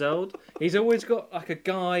 10 years old. He's always got like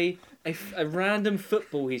a random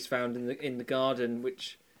football he's found in the garden,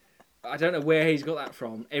 which I don't know where he's got that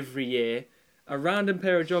from, every year. A random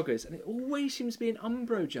pair of joggers, and it always seems to be an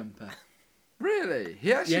Umbro jumper. Really?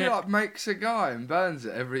 He actually makes a guy and burns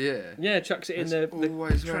it every year? Yeah, chucks it in the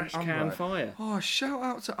trash can fire. Oh, shout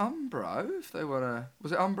out to Umbro if they want to...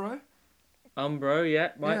 Was it Umbro? Umbro,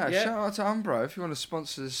 yeah. Shout out to Umbro if you want to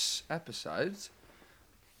sponsor this episode.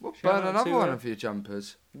 We'll burn another one of your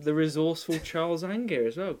jumpers. The resourceful Charles Angier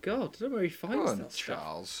as well. God, I don't know where he finds that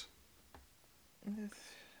Charles. Stuff.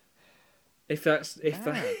 If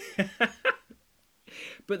that.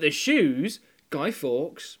 But the shoes Guy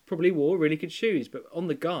Fawkes probably wore really good shoes, but on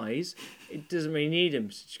the guys, it doesn't really need them.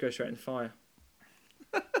 So just go straight in the fire.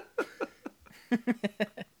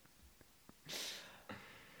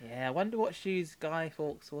 Yeah, I wonder what shoes Guy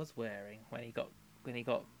Fawkes was wearing when he got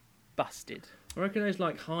busted. I reckon those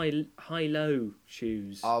like high-low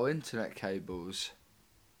shoes. Oh, internet cables.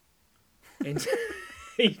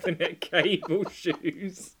 Ethernet cable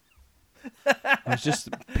shoes. I was just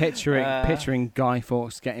picturing Guy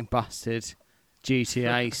Fawkes getting busted,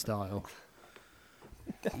 GTA style.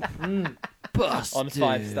 Busted on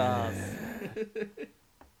 5 stars.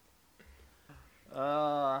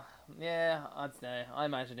 Yeah, I don't know. I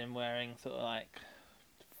imagine him wearing sort of like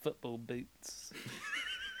football boots.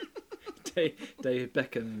 David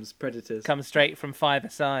Beckham's Predators. Come straight from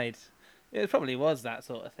 5-a-side. It probably was that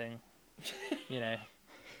sort of thing. You know,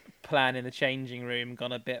 plan in the changing room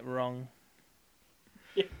gone a bit wrong.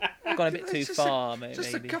 Yeah. Gone a bit too far, maybe.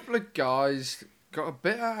 Just a couple of guys got a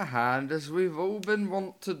bit out of hand, as we've all been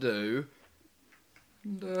wont to do.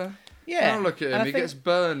 And, yeah. Now look at him, he gets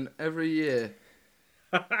burned every year.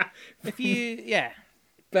 If you,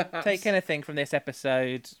 take anything from this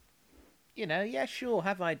episode, you know, sure,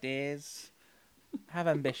 have ideas, have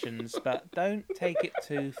ambitions, but don't take it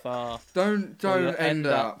too far. Don't end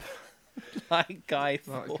up like Guy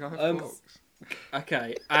Fawkes.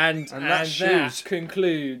 Okay, and that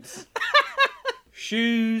concludes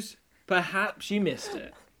shoes. Perhaps you missed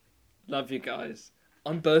it. Love you guys.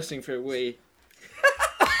 I'm bursting for a wee.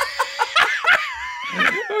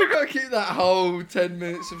 We've got to keep that whole 10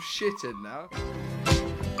 minutes of shit in now.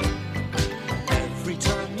 Every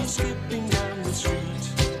time you're skipping down the street,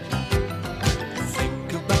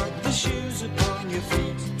 think about the shoes upon your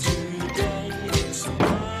feet. Today it's a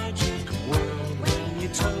magic world when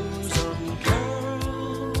your toes uncurl.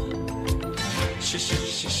 Shoe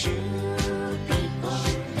people.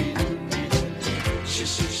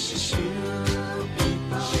 Shoe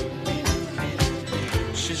people.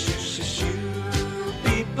 Shoe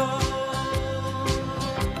people.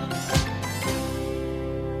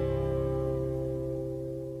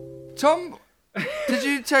 Tom, did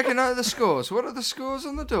you take a note of the scores? What are the scores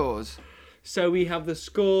on the doors? So we have the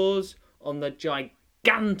scores on the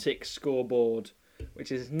gigantic scoreboard,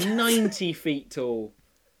 which is 90 feet tall.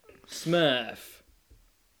 Smurf,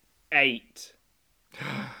 8.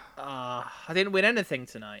 I didn't win anything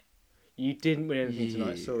tonight. You didn't win anything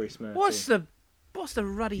tonight. Sorry, Smurf. What's the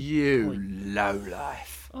ruddy You point?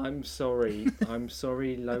 lowlife. I'm sorry.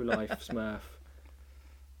 Lowlife Smurf.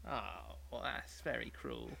 Oh, well, that's very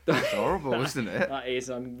cruel. That's horrible, isn't it? That is.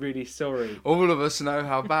 I'm really sorry. All of us know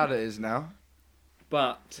how bad it is now.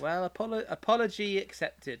 But well, apology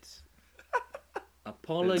accepted.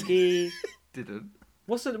 Apology. Didn't.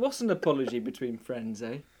 What's an apology between friends,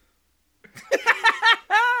 eh?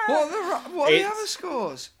 What are the other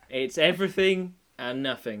scores? It's everything and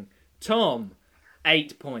nothing. Tom,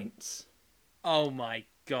 8 points. Oh my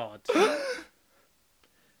god.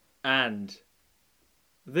 And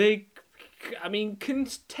the,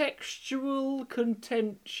 contextual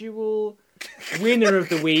winner of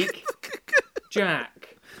the week,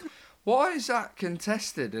 Jack. Why is that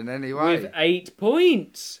contested in any way? With 8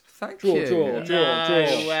 points. Thank draw, you. Draw.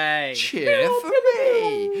 No way. Cheer for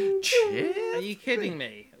me. Cheer. Are you kidding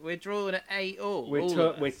me? We're drawing at 8 all.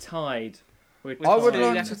 We're tied. I would Two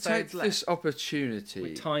like to episodes take left. this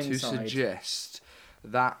opportunity to timeside. suggest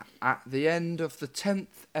that at the end of the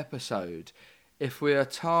 10th episode, if we are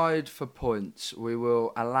tied for points, we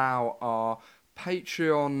will allow our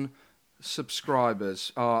Patreon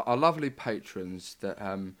subscribers, our lovely patrons that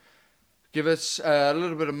give us a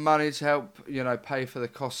little bit of money to help, pay for the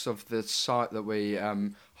costs of the site that we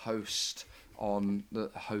host on,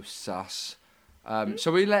 that hosts us.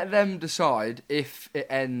 So we let them decide if it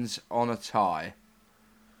ends on a tie.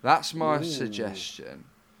 That's my suggestion.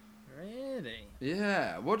 Really?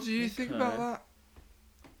 Yeah. What do you think about that?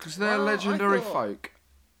 Because they're legendary folk.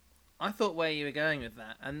 I thought where you were going with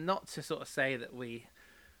that, and not to sort of say that we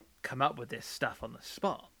come up with this stuff on the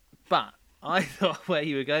spot, but I thought where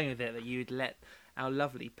you were going with it, that you'd let our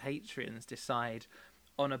lovely Patreons decide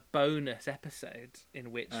on a bonus episode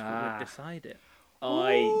in which we would decide it.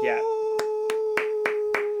 I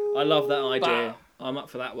love that idea. I'm up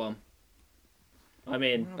for that one. I'm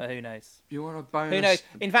in. But who knows? You want a bonus? Who knows?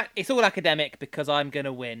 In fact, it's all academic because I'm going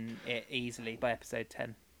to win it easily by episode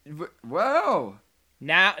 10. Well.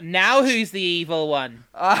 Now who's the evil one?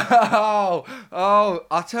 Oh,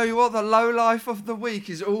 I'll tell you what, the low life of the week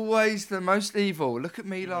is always the most evil. Look at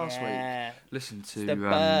me last week. Listen to the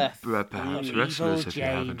birth Perhaps of Wrestlers Evil if you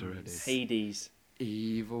haven't already. James. Hades.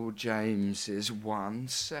 Evil James is 1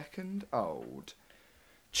 second old.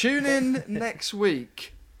 Tune in next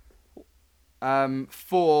week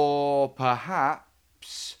for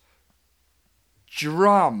perhaps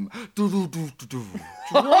drum.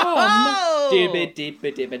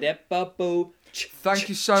 Thank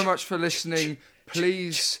you so much for listening.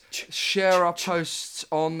 Please share our posts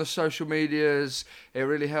on the social medias. It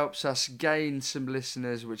really helps us gain some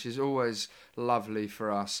listeners, which is always lovely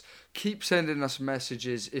for us. Keep sending us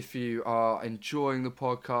messages if you are enjoying the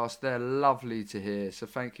podcast. They're lovely to hear. So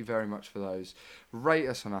thank you very much for those. Rate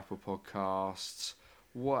us on Apple Podcasts.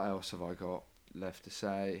 What else have I got left to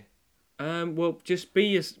say? Well, just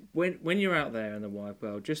be when you're out there in the wide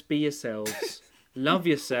world, just be yourselves. Love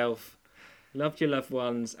yourself. Love your loved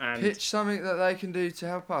ones, and pitch something that they can do to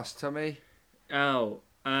help us, Tommy. Love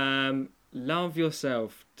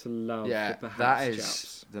yourself to love the Perhaps that is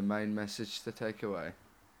Chaps. The main message to take away.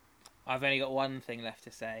 I've only got one thing left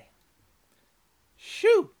to say.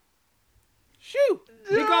 Shoo! Shoo!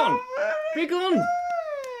 Be gone! Be gone!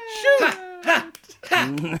 Shoo!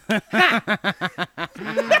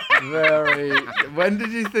 Very. When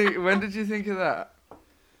did you think of that?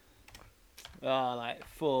 Oh, like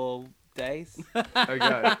 4 days. Okay.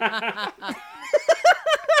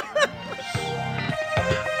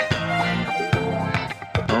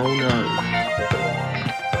 Oh no.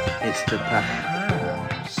 It's the Perhaps